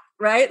right now.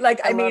 Right? Like,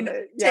 I mean,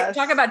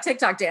 talk about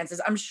TikTok dances.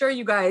 I'm sure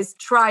you guys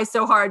try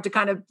so hard to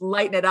kind of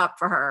lighten it up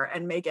for her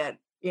and make it,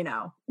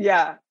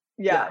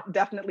 Yeah,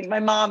 definitely. My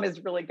mom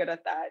is really good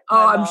at that.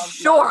 I'm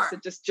sure. To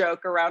just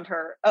joke around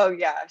her. Oh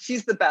yeah.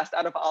 She's the best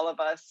out of all of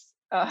us.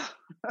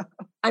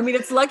 I mean,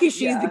 it's lucky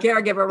she's the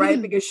caregiver,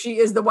 right? Because she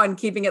is the one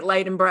keeping it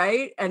light and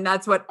bright. And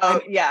that's what,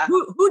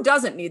 who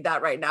doesn't need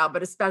that right now,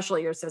 but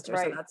especially your sister.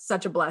 Right. So that's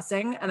such a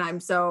blessing. And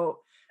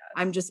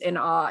I'm just in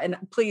awe. And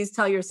please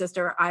tell your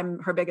sister I'm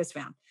her biggest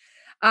fan.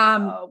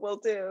 Will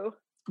do.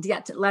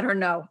 Yeah, to let her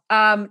know.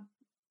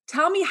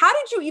 Tell me, how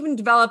did you even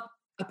develop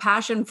a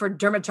passion for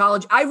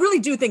dermatology? I really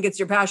do think it's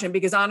your passion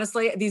because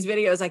honestly, these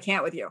videos I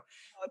can't with you.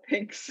 Oh,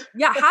 thanks.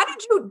 Yeah. How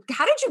did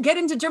you get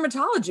into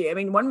dermatology? I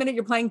mean, one minute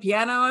you're playing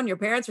piano and your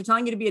parents are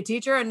telling you to be a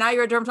teacher and now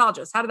you're a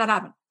dermatologist. How did that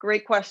happen?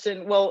 Great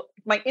question. Well,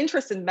 my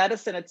interest in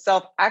medicine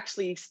itself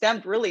actually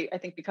stemmed really, I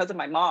think, because of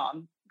my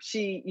mom.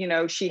 She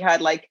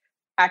had like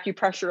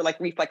acupressure, like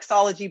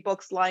reflexology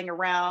books lying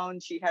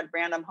around. She had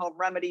random home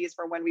remedies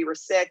for when we were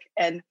sick.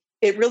 And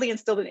it really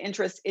instilled an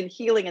interest in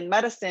healing and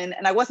medicine.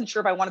 And I wasn't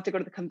sure if I wanted to go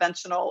to the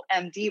conventional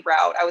MD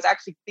route. I was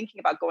actually thinking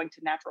about going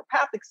to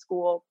naturopathic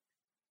school.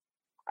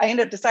 I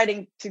ended up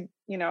deciding to,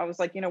 I was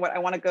like, you know what, I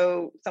want to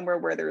go somewhere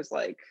where there's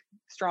like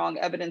strong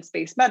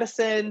evidence-based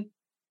medicine,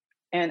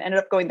 and ended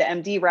up going the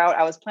MD route.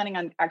 I was planning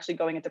on actually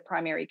going into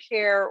primary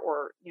care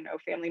or,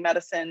 family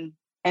medicine.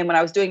 And when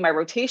I was doing my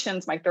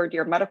rotations, my third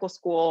year of medical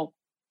school,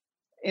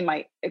 it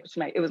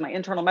was my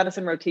internal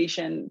medicine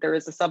rotation. There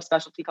is a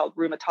subspecialty called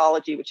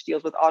rheumatology, which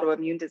deals with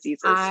autoimmune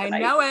diseases. I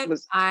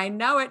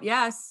know it.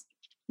 Yes.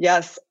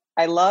 Yes.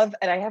 I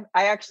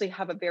actually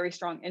have a very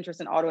strong interest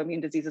in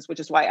autoimmune diseases, which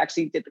is why I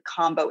actually did the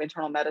combo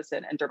internal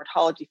medicine and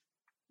dermatology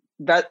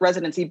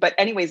residency. But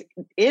anyways,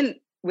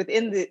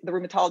 within the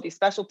rheumatology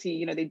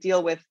specialty, they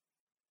deal with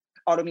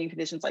autoimmune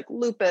conditions like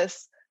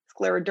lupus,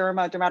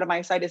 scleroderma,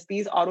 dermatomyositis.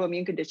 These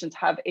autoimmune conditions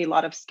have a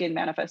lot of skin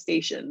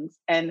manifestations.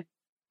 And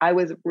I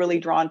was really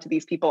drawn to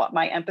these people.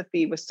 My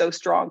empathy was so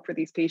strong for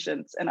these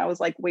patients. And I was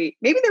like, wait,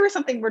 maybe there was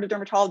something more to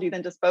dermatology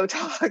than just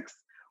Botox.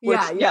 Which,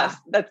 yes,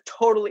 that's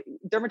totally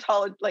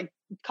dermatology. Like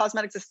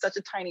cosmetics is such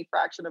a tiny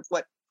fraction of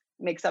what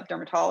makes up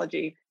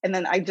dermatology. And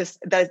then I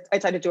decided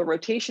to do a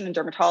rotation in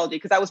dermatology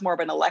because that was more of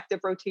an elective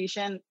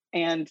rotation.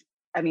 And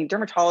I mean,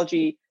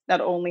 dermatology,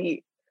 not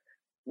only,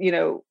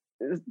 a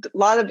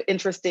lot of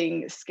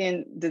interesting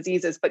skin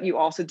diseases, but you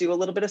also do a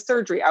little bit of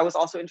surgery. I was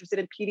also interested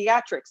in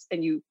pediatrics,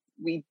 and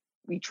we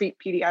treat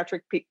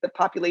the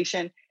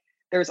population.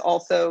 There's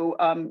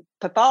also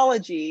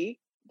pathology,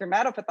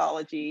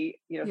 dermatopathology.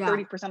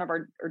 30% of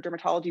our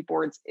dermatology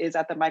boards is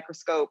at the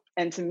microscope.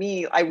 And to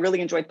me, I really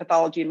enjoyed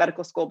pathology in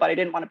medical school, but I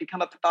didn't want to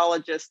become a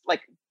pathologist,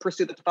 like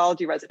pursue the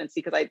pathology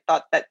residency, because I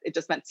thought that it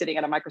just meant sitting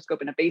at a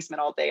microscope in a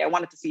basement all day. I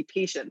wanted to see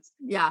patients.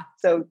 Yeah.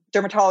 So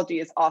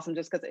dermatology is awesome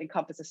just because it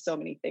encompasses so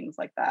many things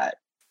like that.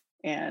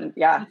 And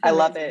I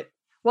love it.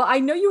 Well, I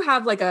know you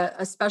have like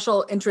a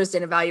special interest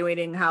in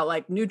evaluating how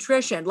like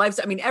nutrition,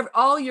 lifestyle. I mean,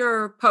 all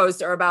your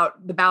posts are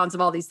about the balance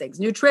of all these things: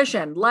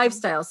 nutrition,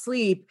 lifestyle,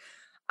 sleep,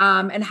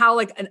 and how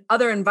like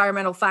other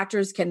environmental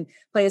factors can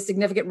play a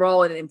significant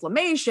role in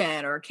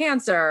inflammation or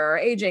cancer or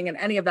aging and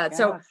any of that. Yes.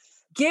 So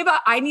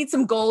I need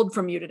some gold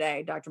from you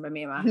today, Dr.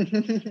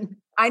 Mamima.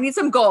 I need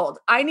some gold.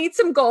 I need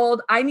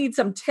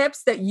some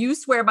tips that you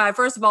swear by.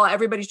 First of all,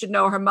 everybody should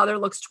know her mother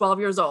looks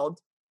 12 years old.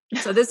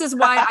 So this is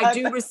why I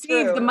do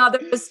receive the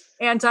mother's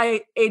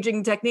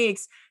anti-aging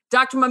techniques.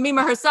 Dr.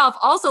 Mamima herself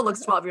also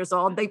looks 12 years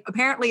old. They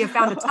apparently have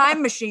found a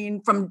time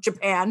machine from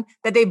Japan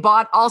that they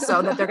bought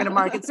also that they're going to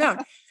market soon.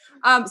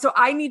 So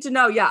I need to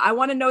know. Yeah, I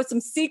want to know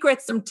some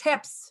secrets, some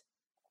tips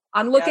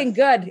on looking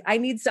good. I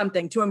need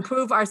something to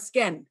improve our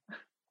skin.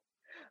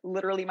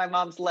 Literally, my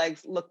mom's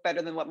legs look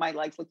better than what my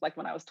legs looked like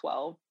when I was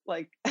 12.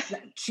 Like,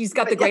 she's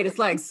got the greatest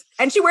legs,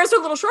 and she wears her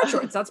little short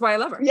shorts. That's why I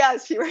love her.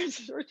 Yes, she wears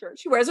short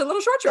shorts. She wears her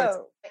little short shorts.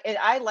 And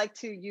I like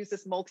to use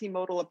this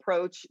multimodal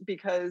approach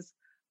because,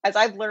 as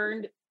I've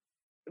learned,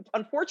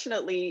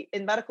 unfortunately,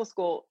 in medical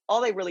school,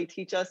 all they really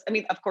teach us, I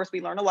mean, of course,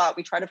 we learn a lot.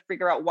 We try to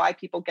figure out why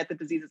people get the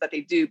diseases that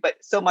they do, but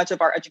so much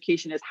of our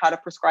education is how to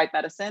prescribe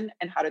medicine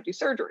and how to do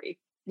surgery.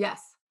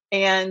 Yes.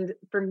 And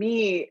for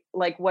me,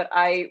 like what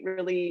I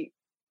really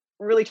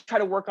try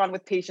to work on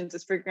with patients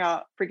is figuring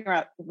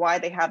out why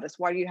they have this.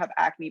 Why do you have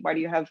acne? Why do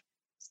you have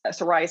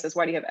psoriasis?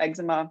 Why do you have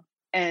eczema?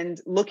 And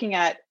looking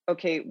at,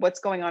 okay, what's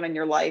going on in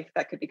your life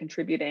that could be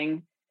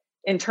contributing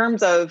in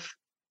terms of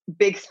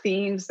big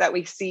themes that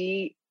we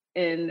see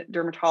in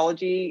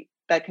dermatology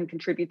that can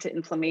contribute to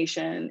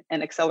inflammation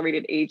and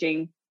accelerated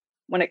aging.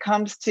 When it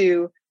comes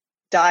to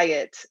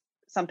diet,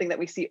 something that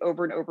we see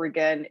over and over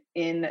again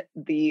in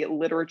the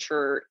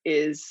literature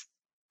is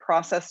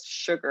processed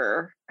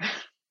sugar.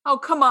 Oh,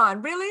 come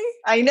on. Really?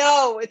 I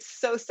know. It's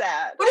so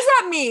sad. What does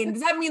that mean?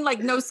 Does that mean like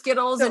no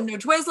Skittles and no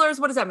Twizzlers?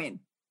 What does that mean?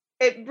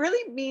 It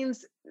really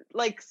means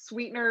like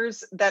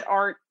sweeteners that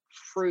aren't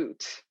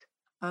fruit.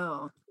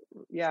 Oh.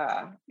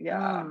 Yeah.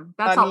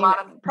 That's a lot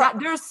of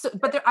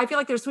I feel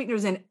like there's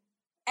sweeteners in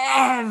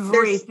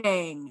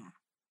everything.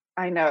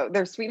 I know.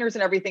 There's sweeteners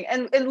in everything.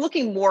 And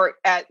looking more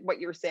at what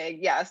you're saying,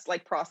 yes,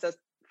 like processed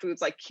foods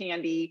like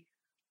candy,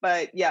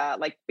 but yeah,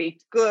 like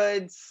baked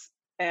goods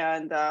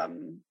and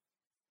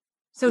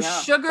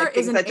sugar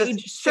is an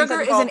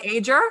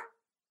ager?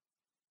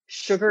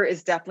 Sugar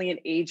is definitely an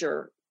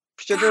ager.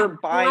 Sugar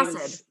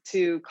binds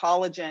to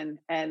collagen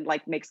and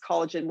like makes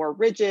collagen more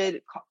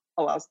rigid,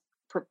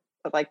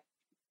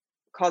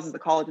 causes the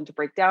collagen to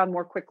break down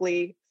more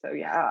quickly.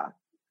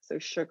 So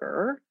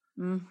sugar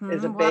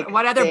is a big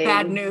What other thing.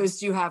 Bad news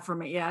do you have for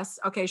me? Yes.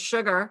 Okay.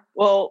 Sugar.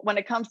 Well, when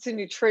it comes to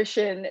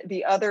nutrition,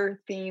 the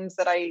other themes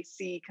that I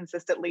see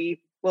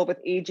consistently with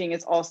aging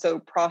is also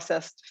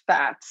processed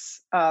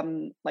fats,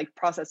 like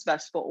processed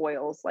vegetable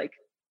oils, like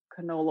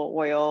canola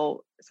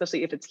oil,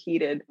 especially if it's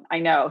heated. I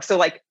know. So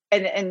like,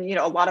 and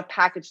a lot of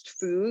packaged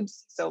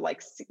foods. So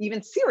like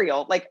even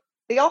cereal, like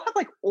they all have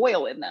like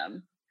oil in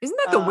them. Isn't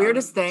that the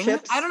weirdest thing?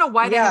 Chips, I don't know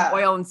why they have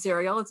oil in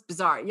cereal. It's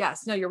bizarre.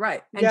 Yes. No, you're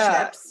right. And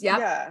chips. Yep.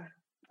 Yeah.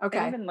 Okay.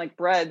 And even like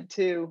bread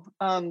too.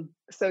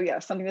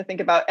 Something to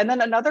think about. And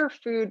then another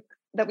food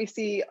that we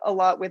see a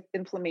lot with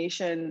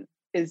inflammation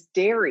is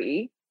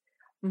dairy.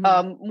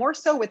 Mm-hmm. More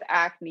so with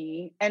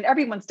acne, and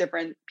everyone's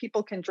different.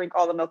 People can drink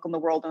all the milk in the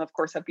world and of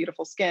course have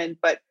beautiful skin,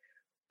 but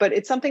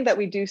it's something that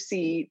we do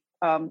see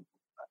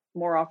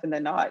more often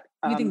than not.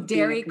 You think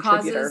dairy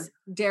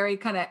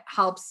kind of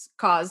helps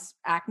cause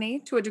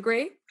acne to a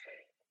degree?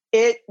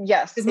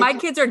 Yes. Because my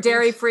kids are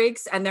dairy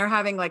freaks and they're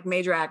having like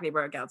major acne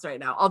breakouts right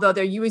now, although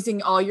they're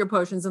using all your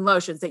potions and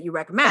lotions that you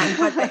recommend,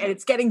 but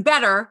it's getting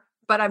better,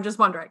 but I'm just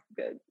wondering.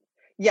 Good.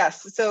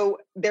 Yes. So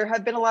there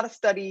have been a lot of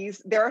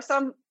studies. There are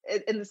some,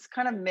 and it's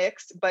kind of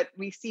mixed, but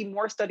we see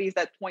more studies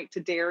that point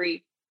to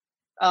dairy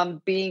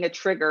being a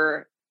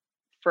trigger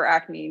for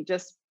acne.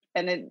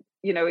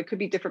 It could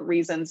be different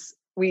reasons.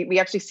 We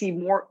actually see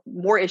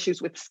more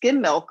issues with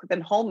skim milk than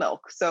whole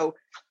milk. So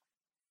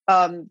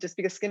just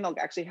because skim milk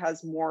actually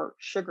has more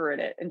sugar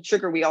in it, and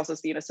sugar we also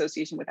see an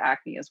association with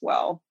acne as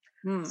well.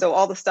 So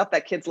all the stuff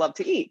that kids love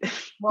to eat.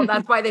 Well,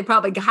 that's why they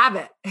probably have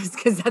it, is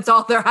because that's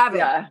all they're having.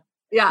 Yeah.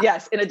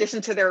 Yes. In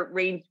addition to their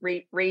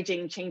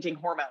raging, changing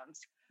hormones.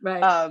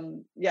 Right.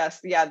 Yes.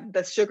 Yeah.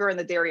 The sugar and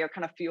the dairy are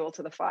kind of fuel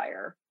to the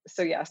fire.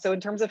 So yeah. So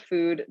in terms of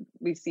food,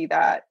 we see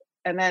that.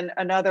 And then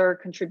another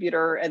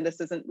contributor, and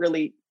this isn't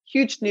really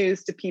huge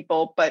news to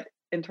people, but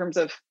in terms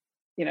of,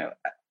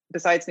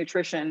 besides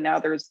nutrition, now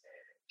there's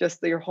just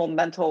the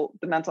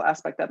mental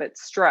aspect of it.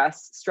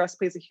 Stress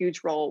plays a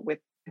huge role with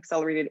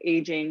accelerated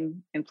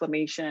aging,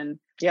 inflammation.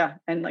 Yeah.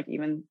 And like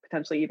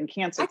potentially even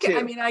cancer too.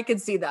 I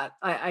could see that.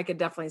 I could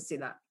definitely see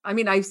that.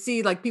 I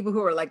see like people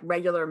who are like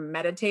regular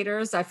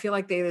meditators. I feel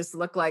like they just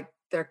look like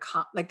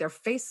their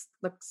face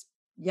looks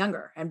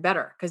younger and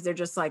better because they're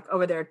just like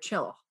over there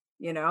chill,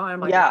 and I'm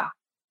like,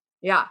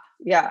 yeah,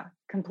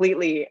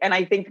 completely. And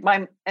I think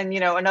my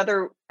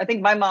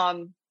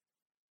mom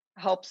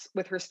helps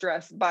with her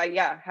stress by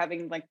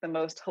having like the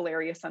most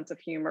hilarious sense of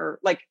humor.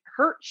 Like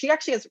she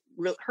actually has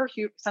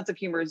sense of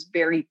humor is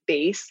very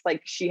base.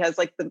 Like she has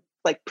like the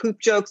poop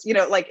jokes,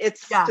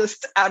 it's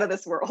just out of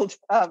this world.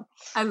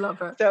 I love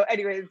her. So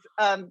anyways,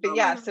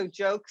 so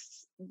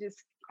jokes,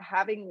 just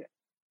having,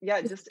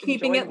 just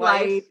keeping it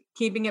light,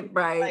 keeping it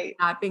bright,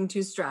 not being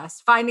too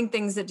stressed, finding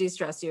things that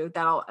de-stress you.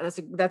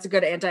 That's a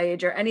good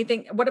anti-ager.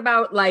 Anything, what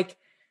about like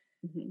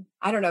Mhm.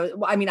 I don't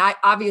know. I mean, I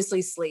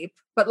obviously sleep,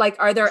 but like,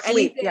 are there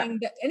Sleep, yeah.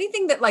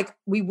 anything that like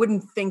we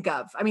wouldn't think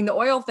of? I mean, the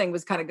oil thing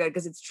was kind of good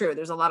because it's true.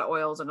 There's a lot of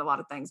oils and a lot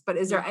of things, but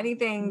is there Mhm.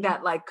 anything Mhm.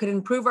 that like could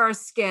improve our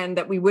skin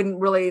that we wouldn't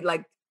really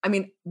like? I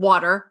mean,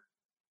 water,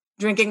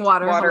 drinking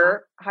water, hello,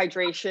 Water,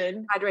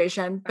 hydration.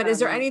 hydration. But is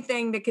there Um,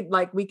 anything that could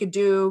like we could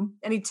do?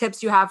 Any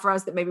tips you have for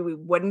us that maybe we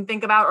wouldn't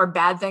think about, or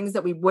bad things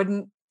that we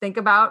wouldn't think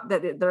about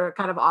that they're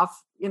kind of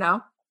off? You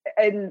know?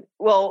 and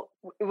well,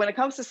 when it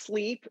comes to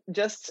sleep,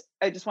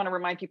 I just want to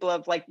remind people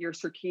of like your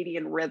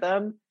circadian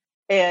rhythm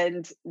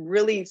and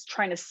really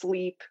trying to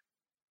sleep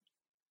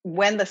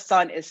when the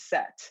sun is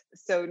set.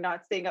 So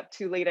not staying up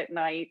too late at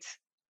night.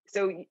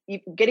 So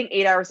getting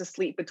 8 hours of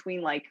sleep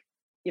between like,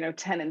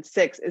 10 and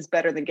 6 is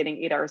better than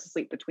getting 8 hours of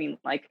sleep between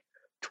like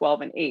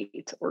 12 and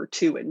 8 or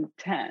 2 and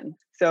 10.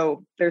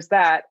 So there's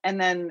that. And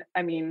then,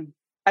 I mean,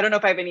 I don't know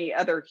if I have any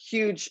other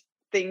huge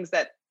things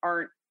that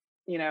aren't,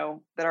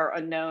 that are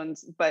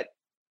unknowns, but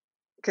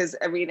because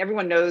I mean,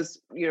 everyone knows,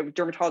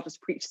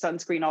 dermatologists preach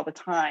sunscreen all the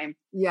time,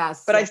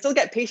 Yes. but I Yes. still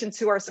get patients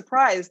who are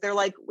surprised. They're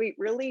like, wait,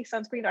 really?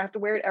 Sunscreen? Do I have to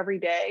wear it every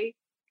day?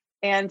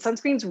 And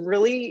sunscreen's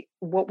really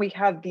what we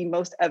have the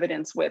most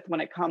evidence with when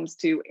it comes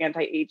to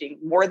anti-aging,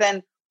 more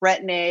than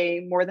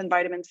retin-A, more than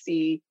vitamin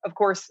C. Of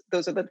course,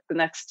 those are the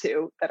next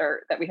two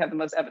that we have the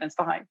most evidence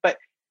behind. But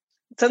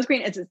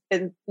sunscreen is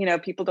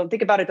people don't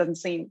think about it, doesn't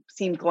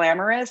seem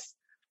glamorous.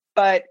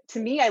 But to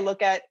me,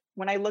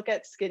 when I look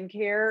at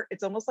skincare,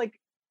 it's almost like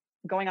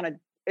going on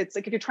it's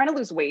like if you're trying to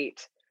lose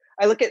weight,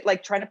 I look at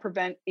like trying to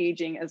prevent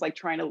aging as like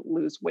trying to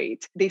lose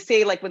weight. They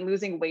say like when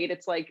losing weight,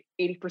 it's like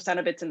 80%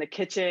 of it's in the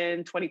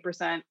kitchen,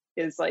 20%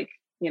 is like,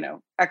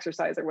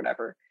 exercise or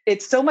whatever.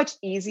 It's so much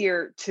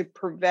easier to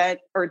prevent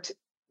or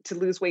to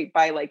lose weight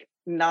by like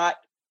not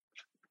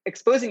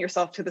exposing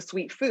yourself to the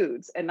sweet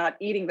foods and not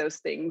eating those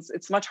things.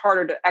 It's much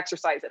harder to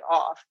exercise it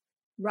off.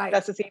 Right.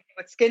 That's the same thing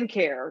with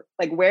skincare.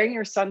 Like wearing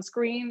your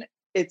sunscreen,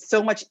 it's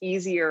so much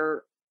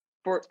easier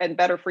and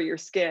better for your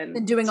skin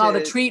And doing all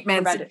the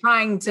treatments and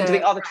trying and to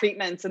doing all the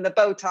treatments and the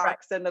Botox right.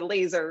 and the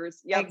lasers.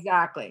 Yep.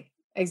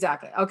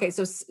 Exactly. Okay.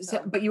 So,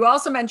 but you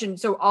also mentioned,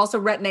 so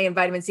also retin A and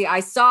vitamin C.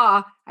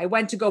 I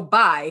went to go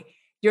buy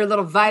your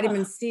little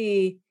vitamin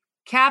C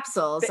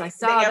capsules. I The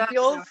saw that. And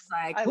I ampules. was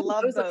like, I ooh,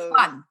 love those look those.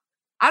 fun.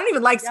 I don't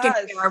even like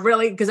skincare Yes.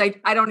 really, because I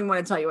don't even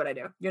want to tell you what I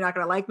do. You're not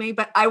going to like me,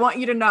 but I want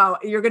you to know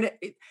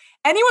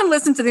anyone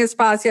listen to this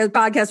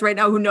podcast right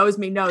now who knows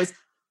me knows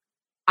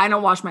I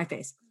don't wash my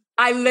face.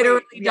 I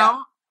literally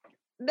don't.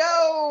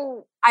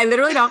 No. I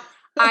literally don't.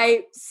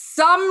 I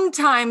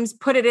sometimes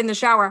put it in the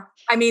shower.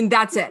 I mean,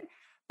 that's it.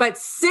 But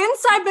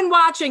since I've been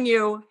watching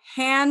you,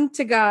 hand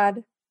to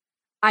God,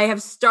 I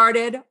have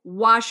started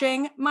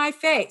washing my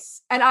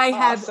face and I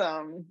have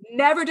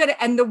never done it.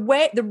 And the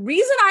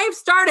reason I have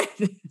started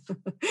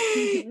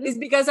is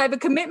because I have a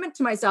commitment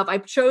to myself. I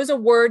chose a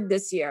word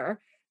this year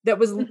that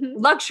was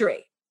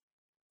luxury.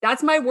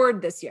 That's my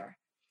word this year.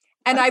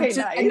 And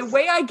and the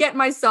way I get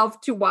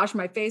myself to wash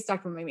my face,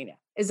 Dr. Mamina,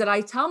 is that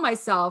I tell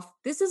myself,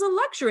 this is a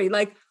luxury.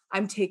 Like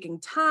I'm taking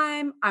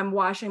time, I'm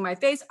washing my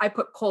face. I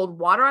put cold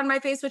water on my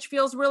face, which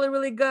feels really,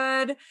 really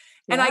good.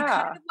 And I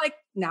kind of like,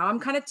 now I'm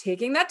kind of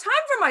taking that time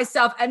for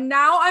myself. And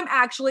now I'm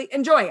actually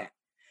enjoying it.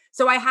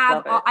 So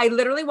I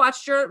literally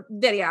watched your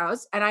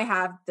videos and I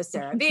have the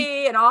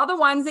CeraVe and all the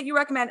ones that you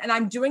recommend. And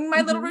I'm doing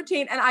my little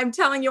routine and I'm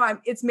telling you,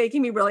 it's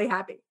making me really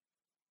happy.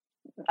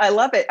 I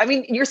love it. I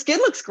mean, your skin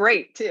looks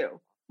great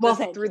too. Well,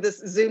 through this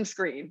Zoom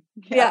screen.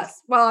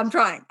 Yes. Well, I'm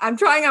trying.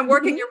 I'm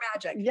working your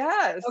magic.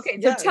 Yes.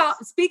 Okay. So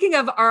speaking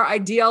of our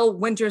ideal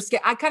winter skin,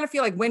 I kind of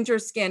feel like winter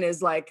skin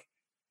is like,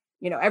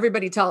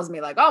 everybody tells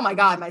me like, oh my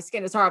God, my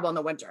skin is horrible in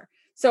the winter.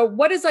 So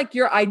what is like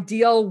your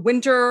ideal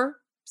winter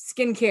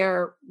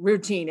skincare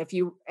routine?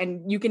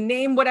 You can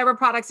name whatever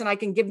products and I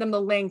can give them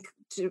the link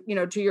to,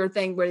 to your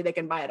thing where they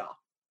can buy it all.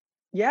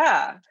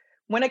 Yeah.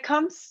 When it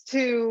comes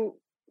to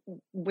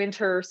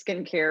winter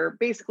skincare,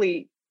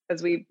 basically,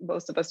 as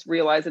most of us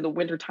realize in the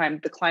wintertime,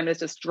 the climate is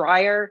just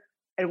drier.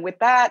 And with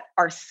that,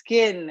 our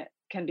skin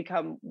can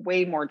become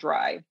way more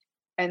dry.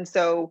 And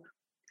so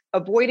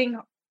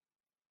avoiding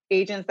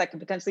agents that can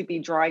potentially be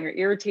drying or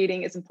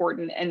irritating is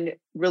important, and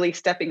really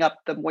stepping up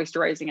the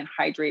moisturizing and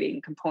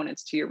hydrating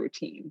components to your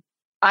routine.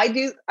 I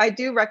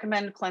do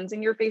recommend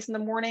cleansing your face in the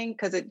morning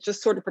because it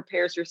just sort of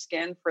prepares your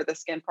skin for the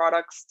skin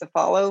products to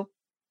follow.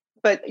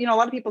 But a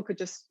lot of people could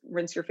just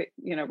rinse their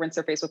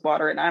face with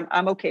water, and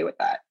I'm okay with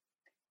that.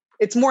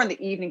 It's more in the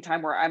evening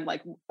time where I'm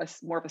like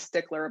more of a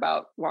stickler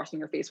about washing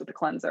your face with a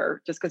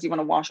cleanser, just because you want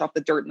to wash off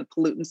the dirt and the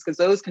pollutants, because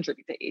those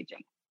contribute to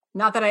aging.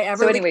 Not that I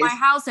ever leave my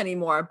house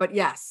anymore, but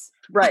yes.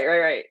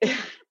 Right.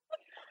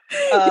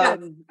 Yes.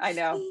 I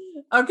know.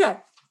 Okay.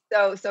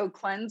 So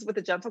cleanse with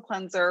a gentle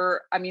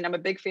cleanser. I mean, I'm a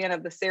big fan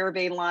of the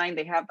CeraVe line.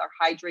 They have their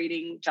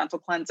hydrating gentle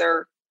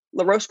cleanser.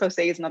 La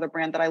Roche-Posay is another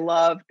brand that I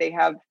love. They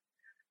have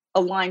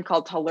a line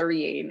called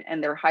Toleriane,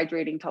 and their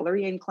hydrating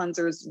Toleriane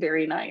cleanser is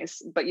very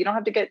nice. But you don't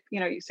have to get,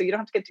 so you don't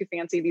have to get too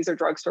fancy. These are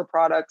drugstore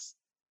products,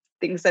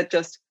 things that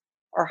just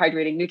are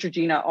hydrating.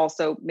 Neutrogena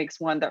also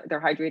makes one that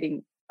their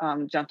hydrating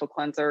gentle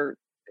cleanser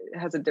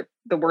has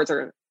the words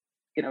are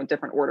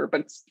different order,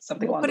 but it's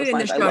something We'll along put it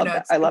those in the lines. show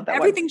notes. I love that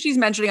Everything one. she's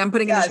mentioning, I'm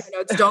putting in the show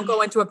notes. Don't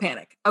go into a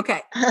panic.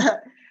 Okay.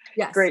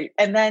 Yes. Great.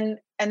 And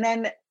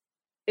then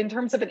in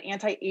terms of an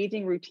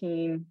anti-aging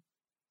routine,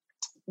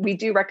 we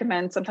do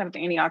recommend some type of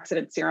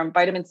antioxidant serum.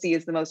 Vitamin C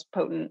is the most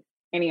potent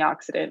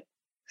antioxidant.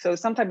 So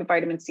some type of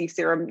vitamin C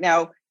serum.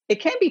 Now, it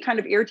can be kind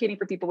of irritating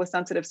for people with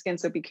sensitive skin,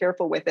 so be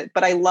careful with it.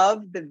 But I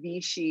love the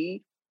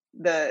Vichy,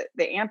 the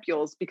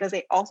ampules, because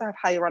they also have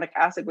hyaluronic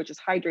acid, which is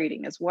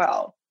hydrating as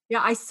well.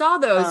 Yeah, I saw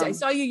those. I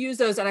saw you use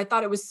those, and I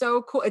thought it was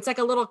so cool. It's like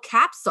a little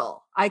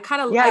capsule. I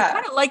kind of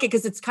like it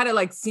because it's kind of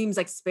like seems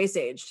like space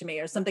age to me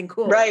or something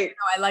cool. Right.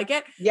 I like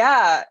it.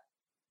 Yeah.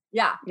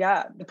 Yeah.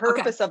 Yeah. The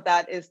purpose of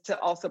that is to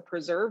also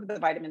preserve the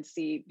vitamin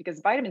C, because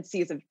vitamin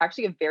C is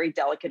actually a very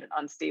delicate and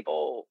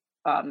unstable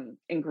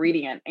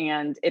ingredient,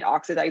 and it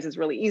oxidizes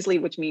really easily,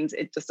 which means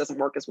it just doesn't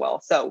work as well.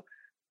 So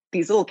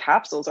these little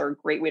capsules are a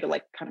great way to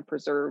like kind of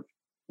preserve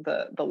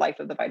the life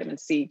of the vitamin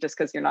C, just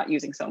because you're not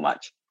using so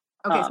much.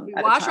 Okay. So we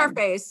wash our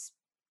face.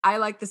 I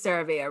like the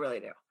CeraVe. I really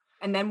do.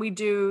 And then we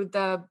do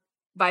the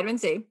vitamin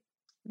C.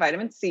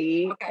 Vitamin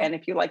C. Okay. And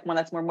if you like one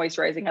that's more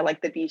moisturizing, I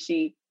like the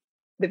Vichy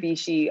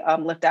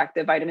Lift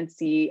Active Vitamin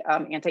C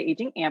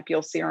Anti-Aging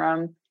Ampule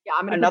Serum. Yeah,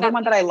 I'm another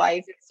one that I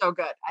like. It's so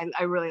good.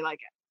 I really like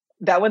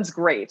it. That one's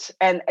great.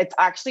 And it's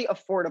actually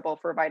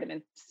affordable for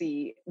vitamin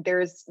C.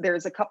 There's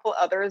a couple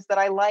others that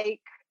I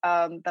like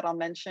that I'll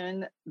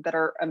mention that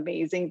are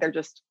amazing. They're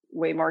just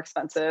way more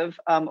expensive.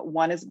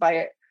 One is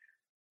by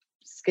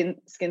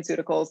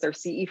SkinCeuticals. They're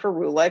CE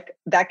Ferulic.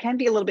 That can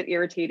be a little bit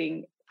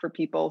irritating for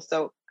people.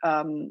 So,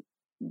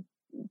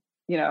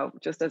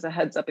 just as a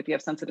heads up, if you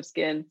have sensitive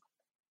skin.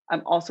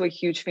 I'm also a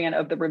huge fan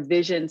of the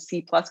Revision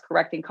C+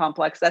 Correcting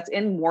Complex. That's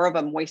in more of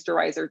a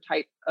moisturizer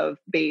type of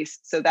base.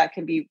 So that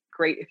can be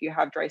great if you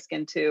have dry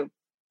skin too.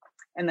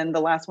 And then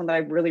the last one that I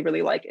really,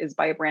 really like is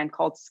by a brand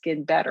called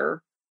Skin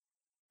Better.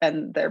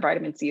 And their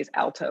vitamin C is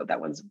Alto.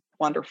 That one's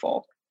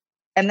wonderful.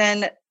 And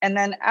then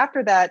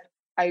after that,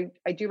 I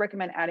do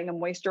recommend adding a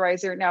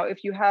moisturizer. Now,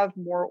 if you have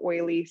more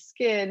oily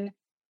skin,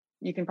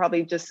 you can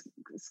probably just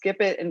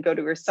skip it and go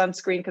to your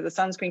sunscreen, because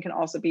the sunscreen can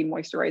also be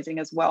moisturizing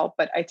as well.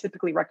 But I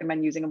typically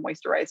recommend using a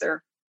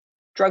moisturizer.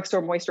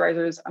 Drugstore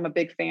moisturizers, I'm a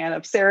big fan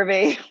of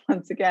CeraVe,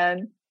 once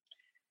again.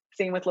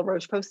 Same with La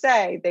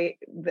Roche-Posay.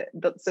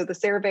 So the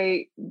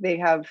CeraVe, they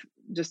have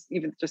just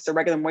a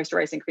regular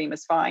moisturizing cream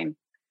is fine.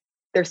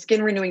 Their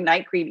skin renewing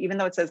night cream, even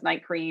though it says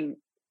night cream,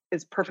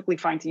 is perfectly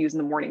fine to use in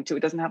the morning too.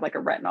 It doesn't have like a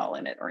retinol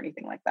in it or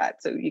anything like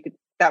that. So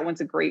that one's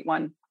a great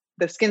one.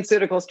 The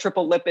SkinCeuticals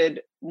Triple Lipid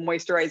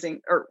Moisturizing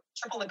or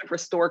Triple Lipid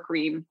Restore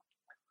Cream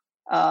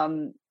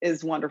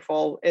is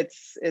wonderful.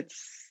 It's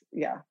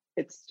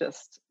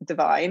just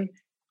divine.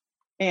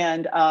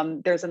 And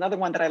there's another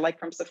one that I like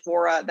from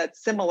Sephora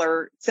that's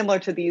similar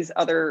to these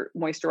other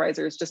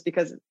moisturizers, just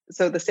because.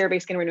 So the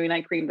CeraVe Skin Renewing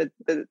Night Cream,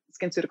 the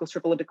SkinCeuticals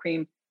Triple Lipid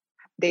Cream,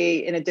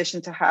 they, in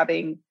addition to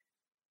having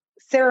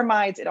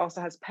ceramides, it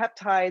also has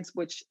peptides,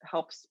 which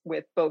helps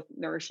with both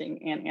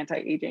nourishing and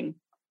anti-aging.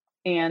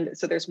 And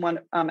so there's one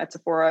at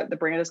Sephora. The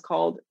brand is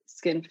called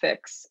Skin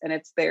Fix, and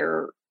it's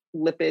their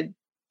Lipid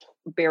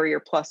Barrier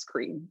Plus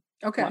cream.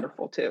 Okay,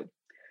 wonderful too.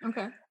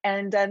 Okay,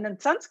 and then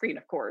sunscreen,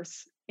 of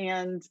course.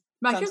 And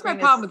here's my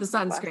problem with the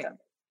sunscreen.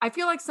 I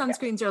feel like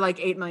sunscreens are like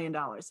 $8 million,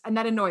 and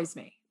that annoys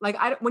me.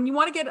 Like, when you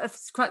want to get a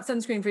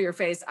sunscreen for your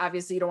face,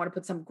 obviously you don't want to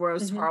put some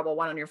gross, horrible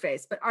one on your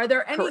face. But are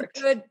there any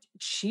good,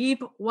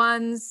 cheap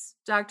ones,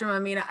 Dr.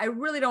 Mamina? I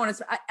really don't want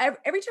to.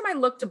 Every time I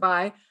look to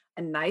buy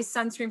a nice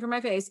sunscreen for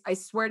my face, I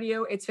swear to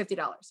you, it's $50.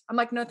 I'm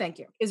like, no, thank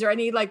you. Is there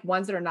any like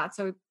ones that are not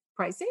so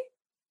pricey?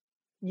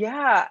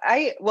 Yeah,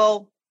 I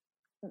love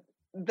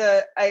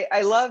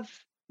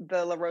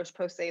the La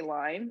Roche-Posay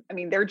line. I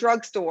mean, they're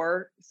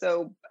drugstore,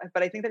 but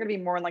I think they're going to be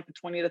more in like the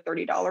 $20 to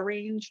 $30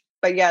 range.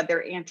 But yeah,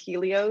 their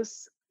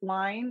Antelios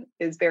line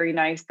is very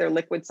nice. Their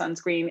liquid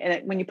sunscreen,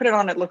 and when you put it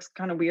on, it looks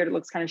kind of weird. It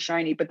looks kind of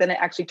shiny, but then it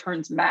actually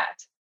turns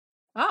matte.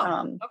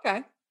 Oh,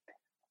 okay.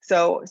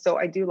 So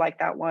I do like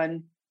that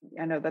one.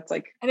 I know that's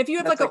like. And if you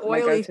have like an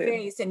oily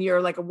face and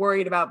you're like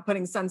worried about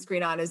putting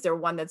sunscreen on, is there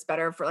one that's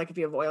better for like if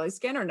you have oily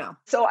skin or no?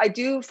 So I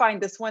do find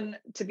this one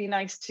to be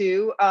nice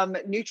too.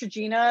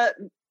 Neutrogena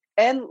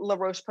and La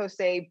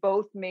Roche-Posay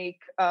both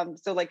make,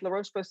 so like La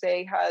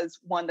Roche-Posay has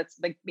one that's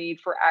like made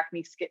for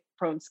acne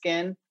prone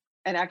skin.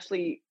 And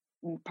actually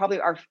probably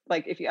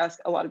if you ask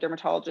a lot of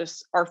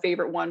dermatologists, our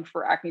favorite one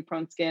for acne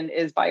prone skin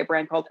is by a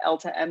brand called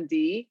Elta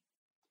MD.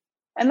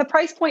 And the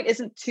price point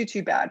isn't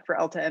too bad for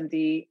Elta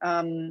MD.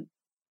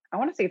 I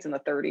want to say it's in the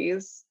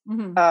 30s,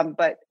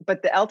 but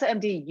the Elta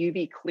MD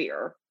UV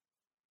Clear,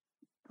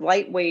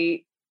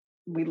 lightweight.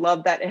 We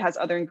love that it has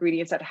other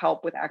ingredients that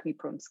help with acne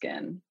prone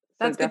skin.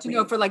 That's good to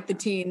know for like the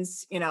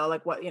teens,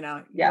 like what,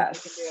 yes, what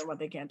they can do and what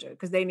they can't do,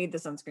 because they need the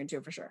sunscreen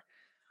too, for sure.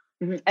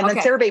 And then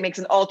CeraVe makes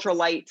an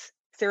ultralight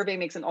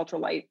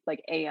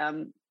like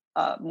AM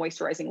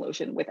moisturizing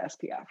lotion with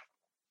SPF.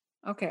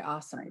 Okay,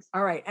 awesome. Nice.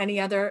 All right.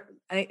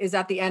 Is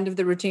that the end of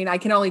the routine? I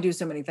can only do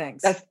so many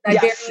things. I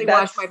barely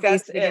wash my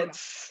face.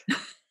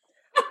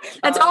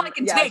 That's all I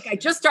can take. I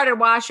just started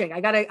washing.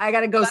 I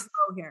gotta go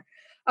slow here.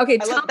 Okay.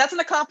 That's an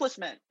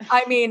accomplishment.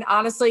 I mean,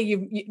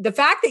 honestly, the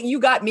fact that you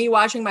got me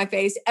washing my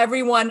face,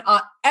 everyone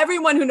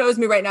who knows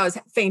me right now is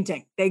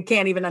fainting. They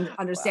can't even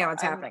understand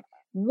what's happening.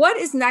 What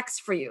is next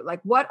for you? Like,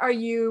 what are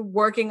you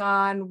working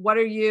on?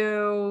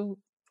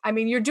 I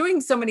mean, you're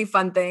doing so many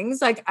fun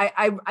things. Like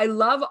I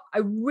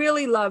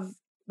really love,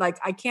 like,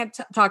 I can't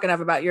talk enough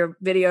about your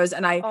videos.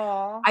 And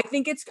I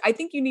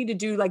think you need to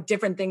do like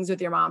different things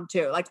with your mom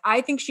too. Like,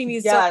 I think she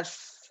needs to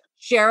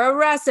share a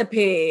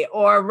recipe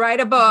or write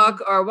a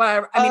book or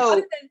whatever. I mean, other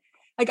than,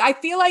 like, I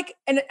feel like,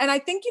 and I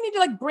think you need to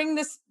like bring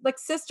this like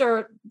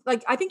sister,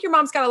 like, I think your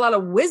mom's got a lot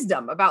of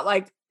wisdom about,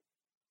 like,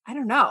 I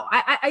don't know.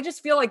 I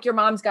just feel like your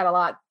mom's got a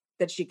lot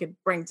that she could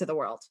bring to the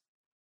world.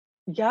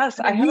 Yes,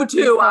 I mean, you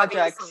too,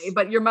 obviously,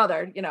 but your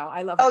mother,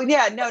 I love her. Oh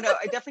yeah, no,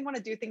 I definitely want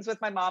to do things with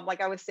my mom.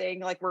 Like I was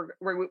saying, like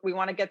we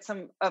want to get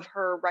some of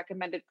her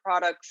recommended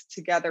products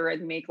together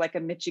and make like a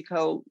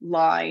Michiko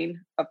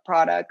line of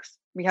products.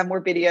 We have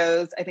more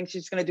videos. I think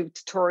she's going to do a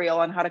tutorial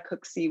on how to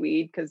cook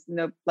seaweed, because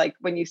like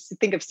when you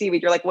think of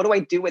seaweed, you're like, what do I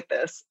do with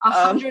this?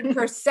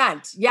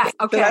 100%. Yes.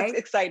 Okay. So that's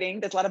exciting.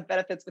 There's a lot of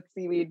benefits with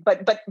seaweed,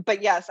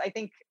 but yes,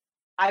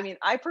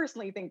 I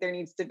personally think there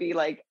needs to be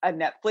like a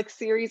Netflix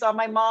series on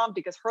my mom,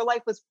 because her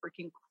life was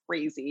freaking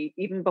crazy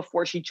even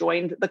before she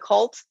joined the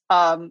cult.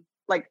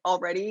 Like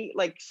already,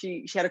 like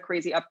she had a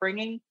crazy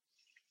upbringing.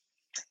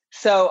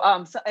 So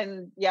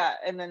and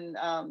then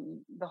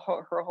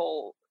her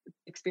whole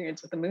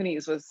experience with the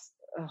Moonies was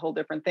a whole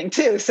different thing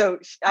too. So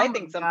I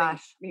think something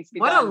needs to be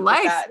done.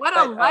 What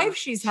a life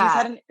she's had. She's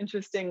had an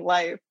interesting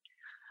life.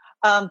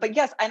 But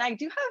yes, and I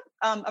do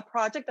have a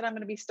project that I'm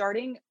going to be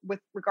starting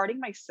regarding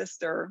my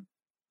sister,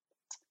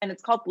 and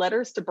it's called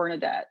Letters to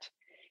Bernadette.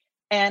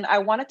 And I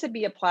want it to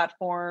be a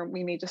platform.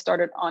 We may just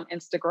start it on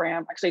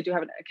Instagram. Actually, I do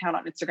have an account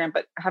on Instagram,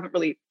 but I haven't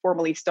really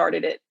formally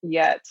started it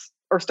yet,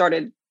 or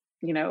started,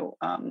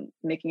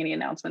 making any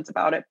announcements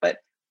about it. But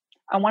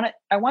I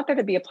want there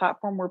to be a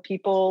platform where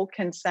people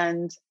can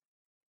send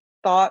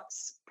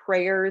thoughts,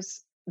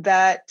 prayers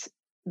that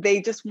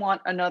they just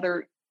want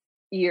another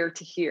ear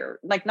to hear.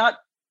 Like not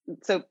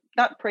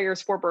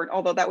prayers for Bern,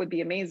 although that would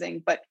be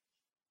amazing, but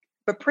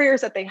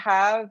prayers that they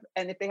have.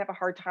 And if they have a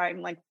hard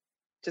time, like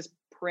just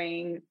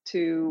praying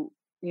to,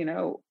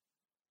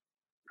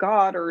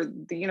 God or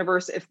the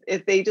universe,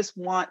 if they just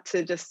want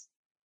to just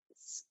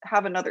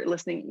have another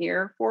listening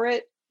ear for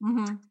it,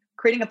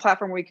 creating a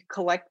platform where we could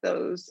collect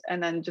those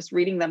and then just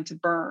reading them to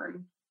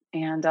Bern.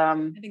 And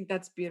I think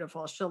that's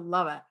beautiful. She'll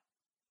love it.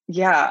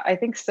 Yeah, I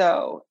think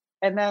so.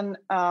 And then,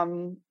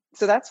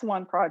 so that's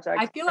one project.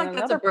 I feel like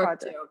that's a book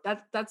too.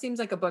 That seems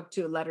like a book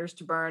too, Letters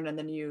to Bern. And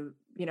then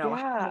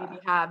maybe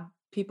have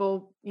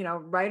people,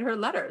 write her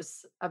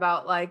letters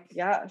about like,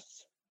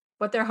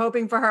 what they're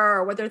hoping for her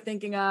or what they're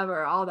thinking of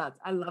or all that.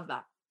 I love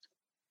that.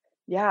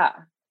 Yeah.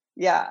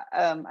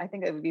 I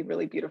think it would be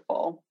really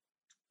beautiful.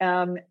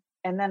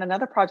 And then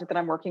another project that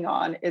I'm working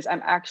on is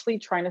I'm actually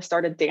trying to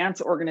start a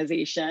dance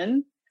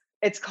organization.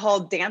 It's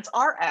called Dance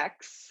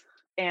RX.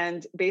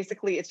 And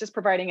basically it's just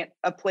providing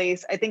a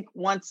place. I think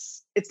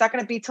once it's not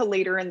going to be till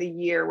later in the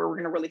year where we're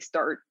going to really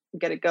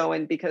get it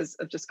going because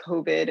of just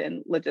COVID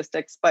and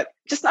logistics, but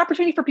just an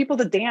opportunity for people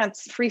to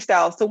dance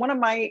freestyle. So one of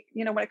my,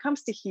 when it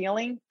comes to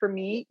healing for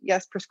me,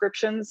 yes,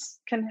 prescriptions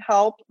can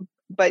help,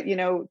 but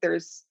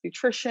there's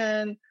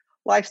nutrition,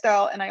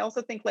 lifestyle. And I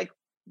also think like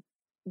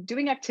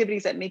doing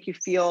activities that make you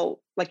feel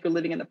like you're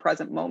living in the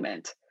present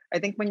moment. I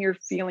think when you're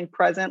feeling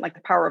present, like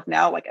the power of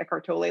now, like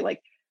Eckhart Tolle,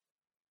 like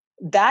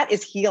that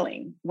is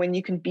healing, when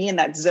you can be in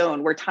that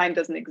zone where time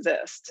doesn't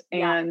exist.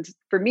 Yeah. And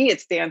for me,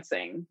 it's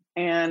dancing.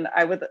 And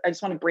I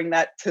just want to bring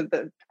that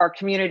to our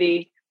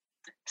community.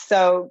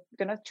 So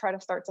I'm going to try to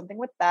start something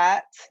with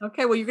that.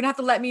 Okay. Well, you're going to have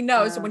to let me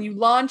know. So when you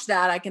launch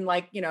that, I can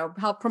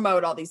help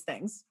promote all these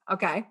things.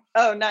 Okay.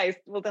 Oh, nice.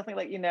 We'll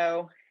definitely let you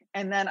know.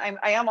 And then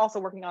I am also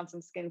working on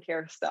some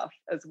skincare stuff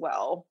as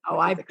well. Oh,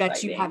 I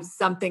bet you have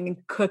something in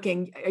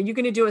cooking. Are you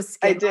going to do a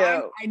skin? I do.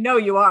 Line? I know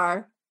you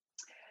are.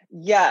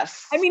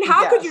 Yes. I mean,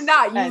 how could you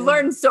not? You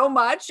learn so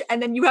much,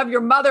 and then you have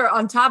your mother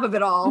on top of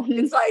it all.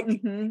 It's like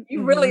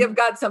you really have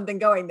got something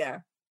going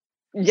there.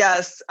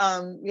 Yes.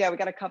 We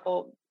got a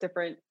couple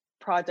different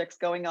projects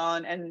going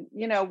on, and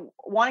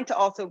wanting to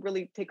also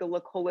really take a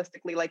look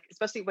holistically, like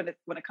especially when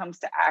it comes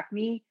to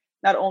acne,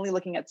 not only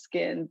looking at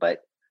skin,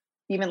 but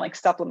even like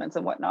supplements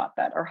and whatnot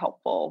that are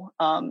helpful.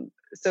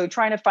 So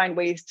trying to find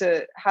ways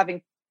to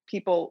having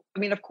people, I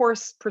mean, of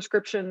course,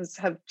 prescriptions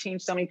have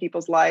changed so many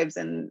people's lives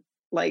and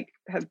like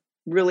have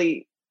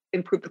really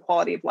improved the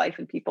quality of life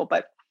in people,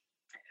 but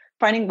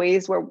finding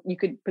ways where you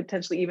could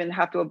potentially even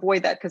have to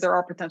avoid that, because there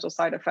are potential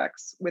side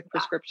effects with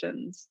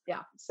prescriptions.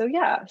 Yeah.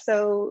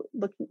 So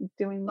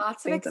doing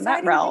lots things of in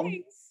that realm.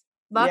 Things.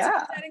 Lots of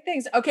exciting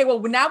things. Okay. Well,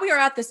 now we are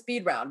at the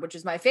speed round, which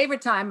is my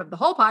favorite time of the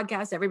whole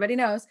podcast. Everybody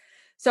knows.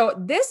 So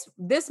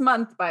this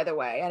month, by the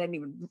way, I didn't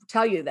even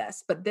tell you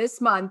this, but this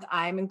month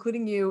I'm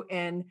including you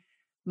in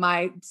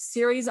my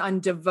series on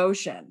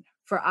devotion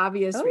for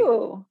obvious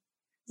reasons.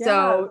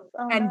 So, Yes.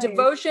 Oh, and nice.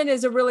 devotion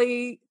is a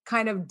really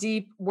kind of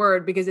deep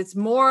word because it's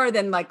more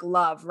than like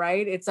love,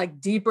 right? It's like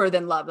deeper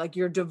than love. Like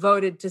you're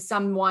devoted to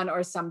someone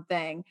or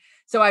something.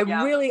 So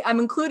I'm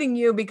including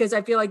you because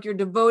I feel like you're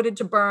devoted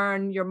to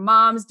Burn. Your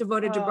mom's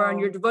devoted to Burn.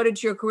 You're Oh, devoted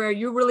to your career.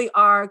 You really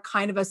are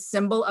kind of a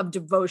symbol of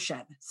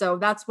devotion. So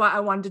that's why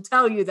I wanted to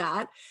tell you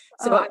that.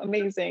 So oh,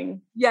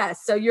 amazing.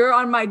 yes, so you're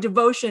on my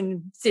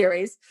devotion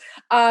series.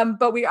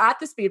 But we're at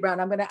the speed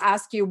round. I'm going to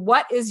ask you,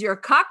 what is your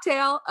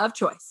cocktail of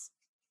choice?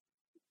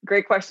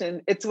 Great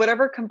question. It's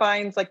whatever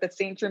combines like the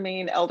Saint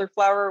Germain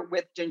elderflower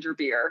with ginger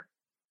beer.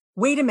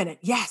 Wait a minute.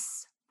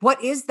 Yes.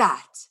 What is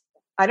that?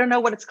 I don't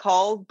know what it's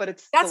called, but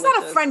it's That's not a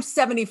delicious. French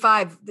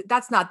 75.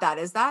 That's not that,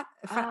 is that?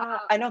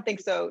 I don't think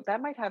so. That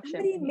might have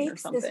Somebody champagne or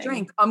makes something. this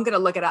drink. I'm going to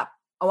look it up.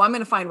 Oh, I'm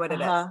going to find what it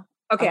is.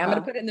 Okay, I'm going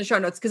to put it in the show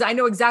notes because I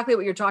know exactly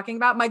what you're talking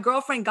about. My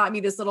girlfriend got me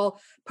this little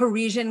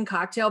Parisian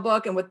cocktail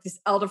book and with this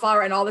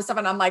elderflower and all this stuff.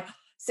 And I'm like,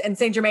 and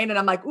Saint Germain. And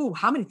I'm like, ooh,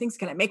 how many things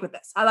can I make with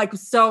this? I like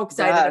so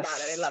excited about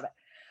it. I love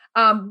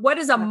it. What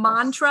is a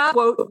mantra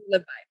quote you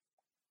live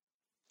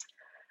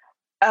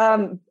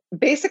by?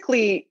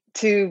 Basically,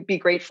 to be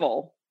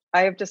grateful.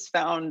 I have just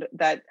found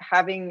that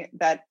having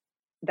that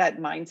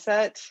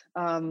mindset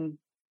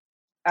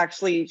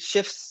actually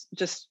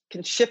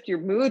can shift your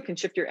mood, can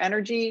shift your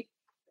energy,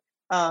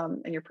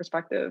 and your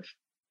perspective.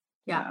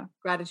 Yeah,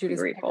 gratitude is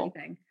grateful.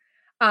 everything.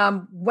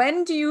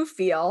 When do you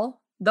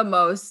feel the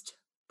most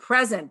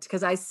present?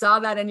 Because I saw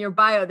that in your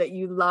bio that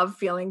you love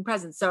feeling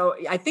present. So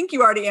I think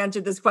you already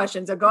answered this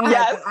question. So go ahead.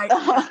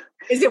 Yes.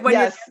 Is it when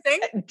you're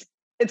dancing?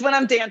 It's when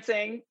I'm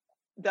dancing.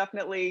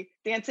 Definitely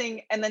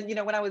dancing. And then,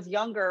 when I was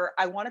younger,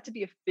 I wanted to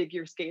be a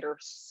figure skater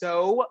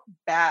so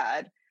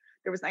bad.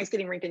 There was an ice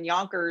skating rink in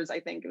Yonkers.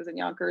 I think it was in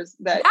Yonkers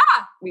that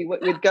we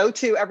would go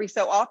to every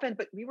so often,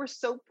 but we were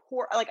so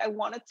poor. Like I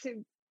wanted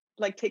to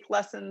take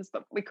lessons,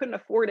 but we couldn't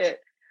afford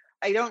it.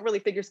 I don't really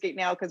figure skate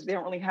now because they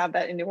don't really have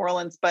that in New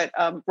Orleans, but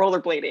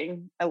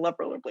rollerblading. I love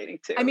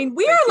rollerblading too. I mean,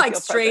 we are like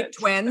straight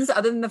twins,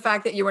 other than the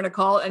fact that you were in a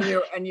cult and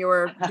you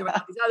were doing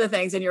all these other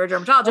things and you're a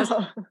dermatologist.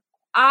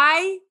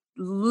 I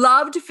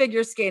loved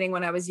figure skating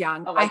when I was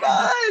young. Oh my God.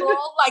 Had the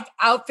full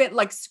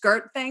outfit,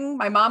 skirt thing.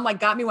 My mom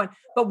got me one,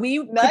 but we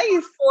couldn't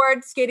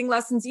afford skating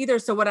lessons either.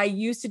 So what I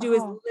used to do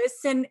is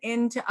listen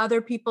into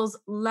other people's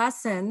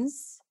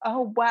lessons.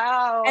 Oh,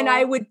 wow. And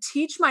I would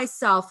teach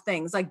myself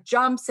things like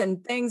jumps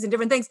and things and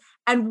different things.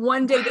 And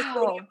one day this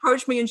lady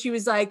approached me and she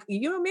was like,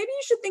 maybe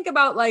you should think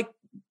about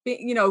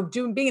being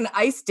an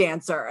ice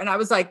dancer. And I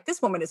was like,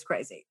 this woman is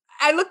crazy.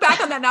 I look back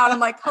on that now and I'm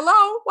like,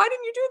 hello, why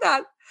didn't you do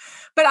that?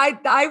 But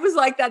I was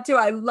like that too.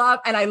 I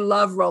love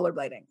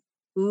rollerblading.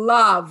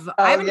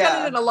 I haven't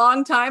done it in a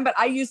long time, but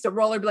I used to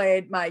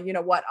rollerblade my,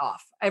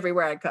 off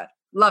everywhere I could.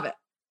 Love it.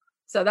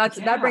 So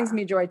that brings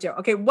me joy too.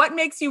 Okay. What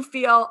makes you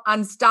feel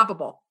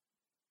unstoppable?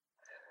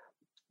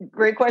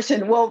 Great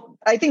question. Well,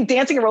 I think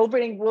dancing and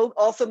rollerblading will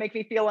also make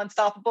me feel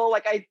unstoppable.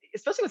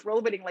 Especially with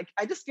rollerblading,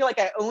 I just feel like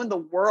I own the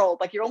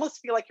world. You almost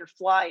feel like you're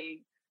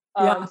flying.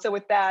 So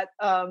with that,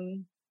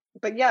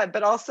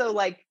 but also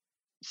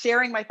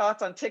sharing my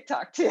thoughts on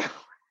TikTok too.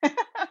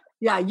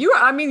 Yeah,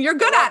 you're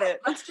good at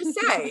it. Let's just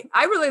say,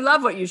 I really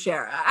love what you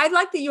share. I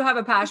like that you have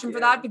a passion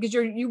for that because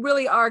you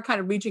really are kind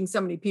of reaching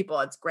so many people.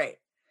 It's great.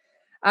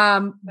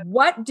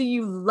 What do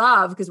you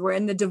love? Because we're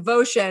in the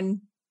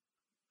devotion.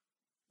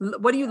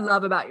 What do you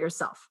love about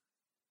yourself?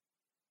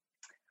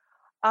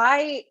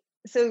 kind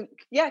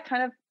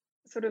of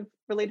sort of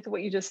related to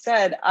what you just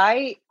said.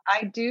 I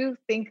do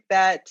think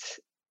that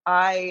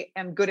I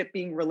am good at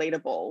being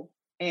relatable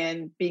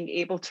and being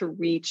able to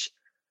reach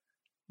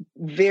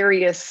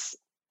various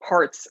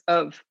parts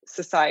of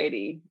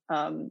society,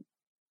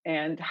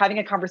 and having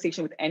a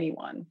conversation with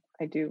anyone.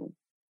 I do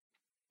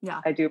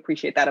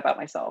appreciate that about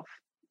myself.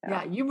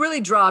 Yeah, you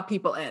really draw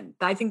people in.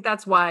 I think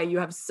that's why you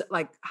have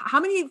how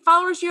many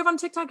followers do you have on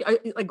TikTok?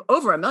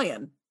 Over 1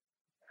 million.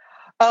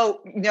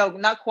 Oh, no,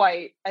 not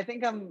quite. I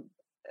think I'm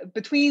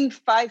between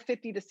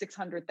 550 to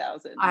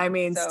 600,000. I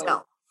mean,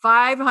 still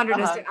 500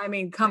 is, I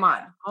mean, come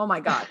on. Oh my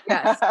God.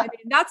 Yes. I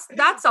mean,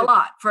 that's a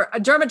lot for a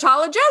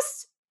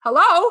dermatologist.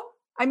 Hello.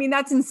 I mean,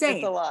 that's insane.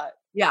 It's a lot.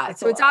 Yeah.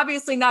 So it's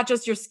obviously not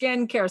just your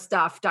skincare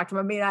stuff, Dr.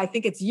 Mamina. I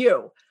think it's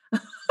you.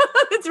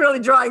 It's really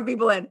drawing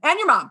people in, and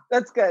your mom.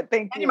 That's good.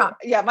 Thank you. Your mom.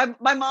 Yeah.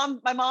 My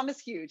mom is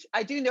huge.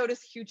 I do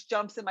notice huge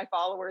jumps in my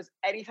followers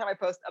anytime I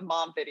post a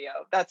mom video.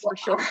 That's for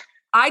sure.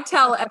 I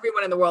tell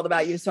everyone in the world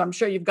about you, so I'm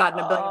sure you've gotten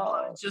a billion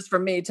followers just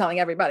from me telling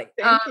everybody.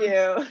 Thank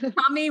you.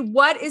 Tell me,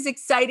 what is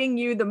exciting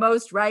you the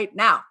most right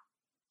now?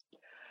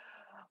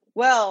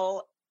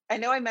 Well, I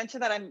know I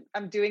mentioned that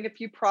I'm doing a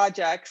few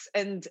projects,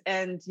 and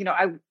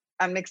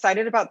I'm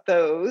excited about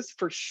those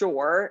for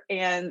sure,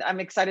 and I'm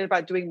excited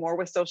about doing more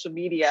with social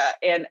media.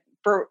 And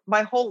for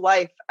my whole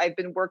life,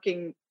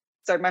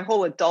 my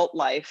whole adult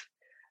life,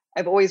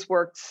 I've always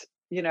worked,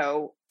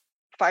 5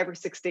 or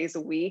 6 days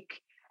a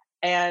week.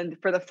 And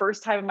for the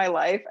first time in my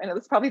life, I know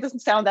this probably doesn't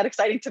sound that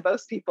exciting to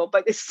most people,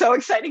 but it's so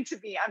exciting to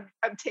me.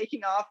 I'm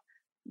taking off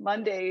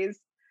Mondays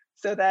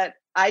so that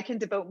I can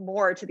devote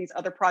more to these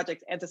other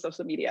projects and to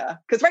social media.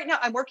 Because right now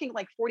I'm working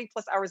like 40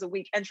 plus hours a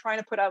week and trying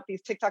to put out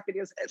these TikTok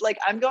videos. Like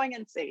I'm going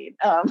insane.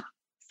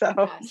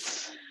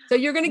 Yes. So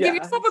you're going to give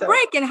yourself a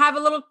break and have a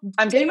little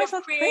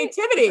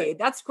creativity.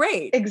 That's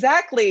great.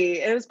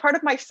 Exactly. It was part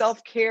of my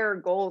self-care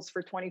goals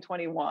for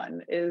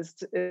 2021 is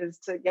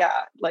to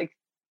like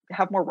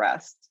have more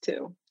rest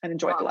too and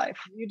enjoy life.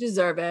 You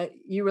deserve it.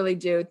 You really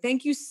do.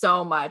 Thank you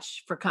so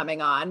much for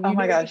coming on. Oh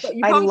my gosh.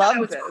 I love it.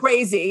 It was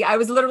crazy. I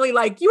was literally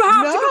like, you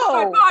have to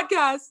go to my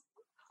podcast.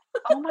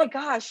 Oh my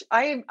gosh.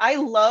 I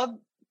love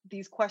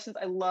these questions.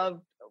 I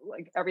love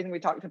like everything we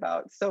talked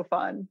about. So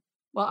fun.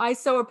 Well, I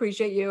so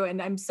appreciate you. And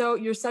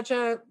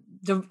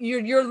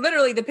you're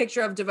literally the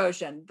picture of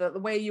devotion, the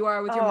way you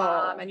are with your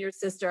mom and your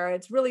sister.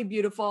 It's really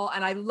beautiful.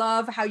 And I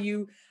love how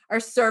you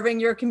are serving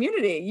your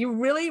community. You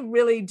really,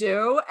 really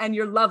do. And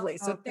you're lovely.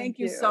 So thank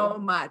you so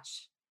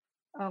much.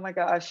 Oh my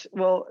gosh.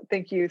 Well,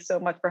 thank you so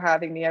much for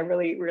having me. I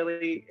really,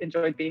 really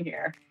enjoyed being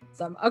here.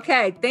 Awesome.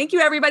 Okay. Thank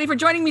you everybody for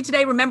joining me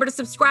today. Remember to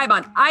subscribe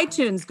on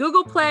iTunes,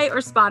 Google Play, or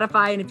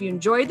Spotify. And if you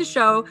enjoyed the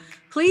show,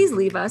 please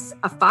leave us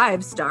a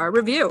 5-star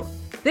review.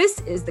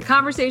 This is the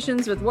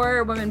Conversations with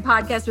Warrior Women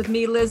podcast with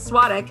me, Liz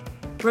Swadek.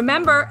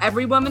 Remember,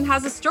 every woman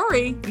has a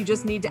story. You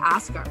just need to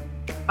ask her.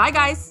 Bye,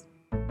 guys.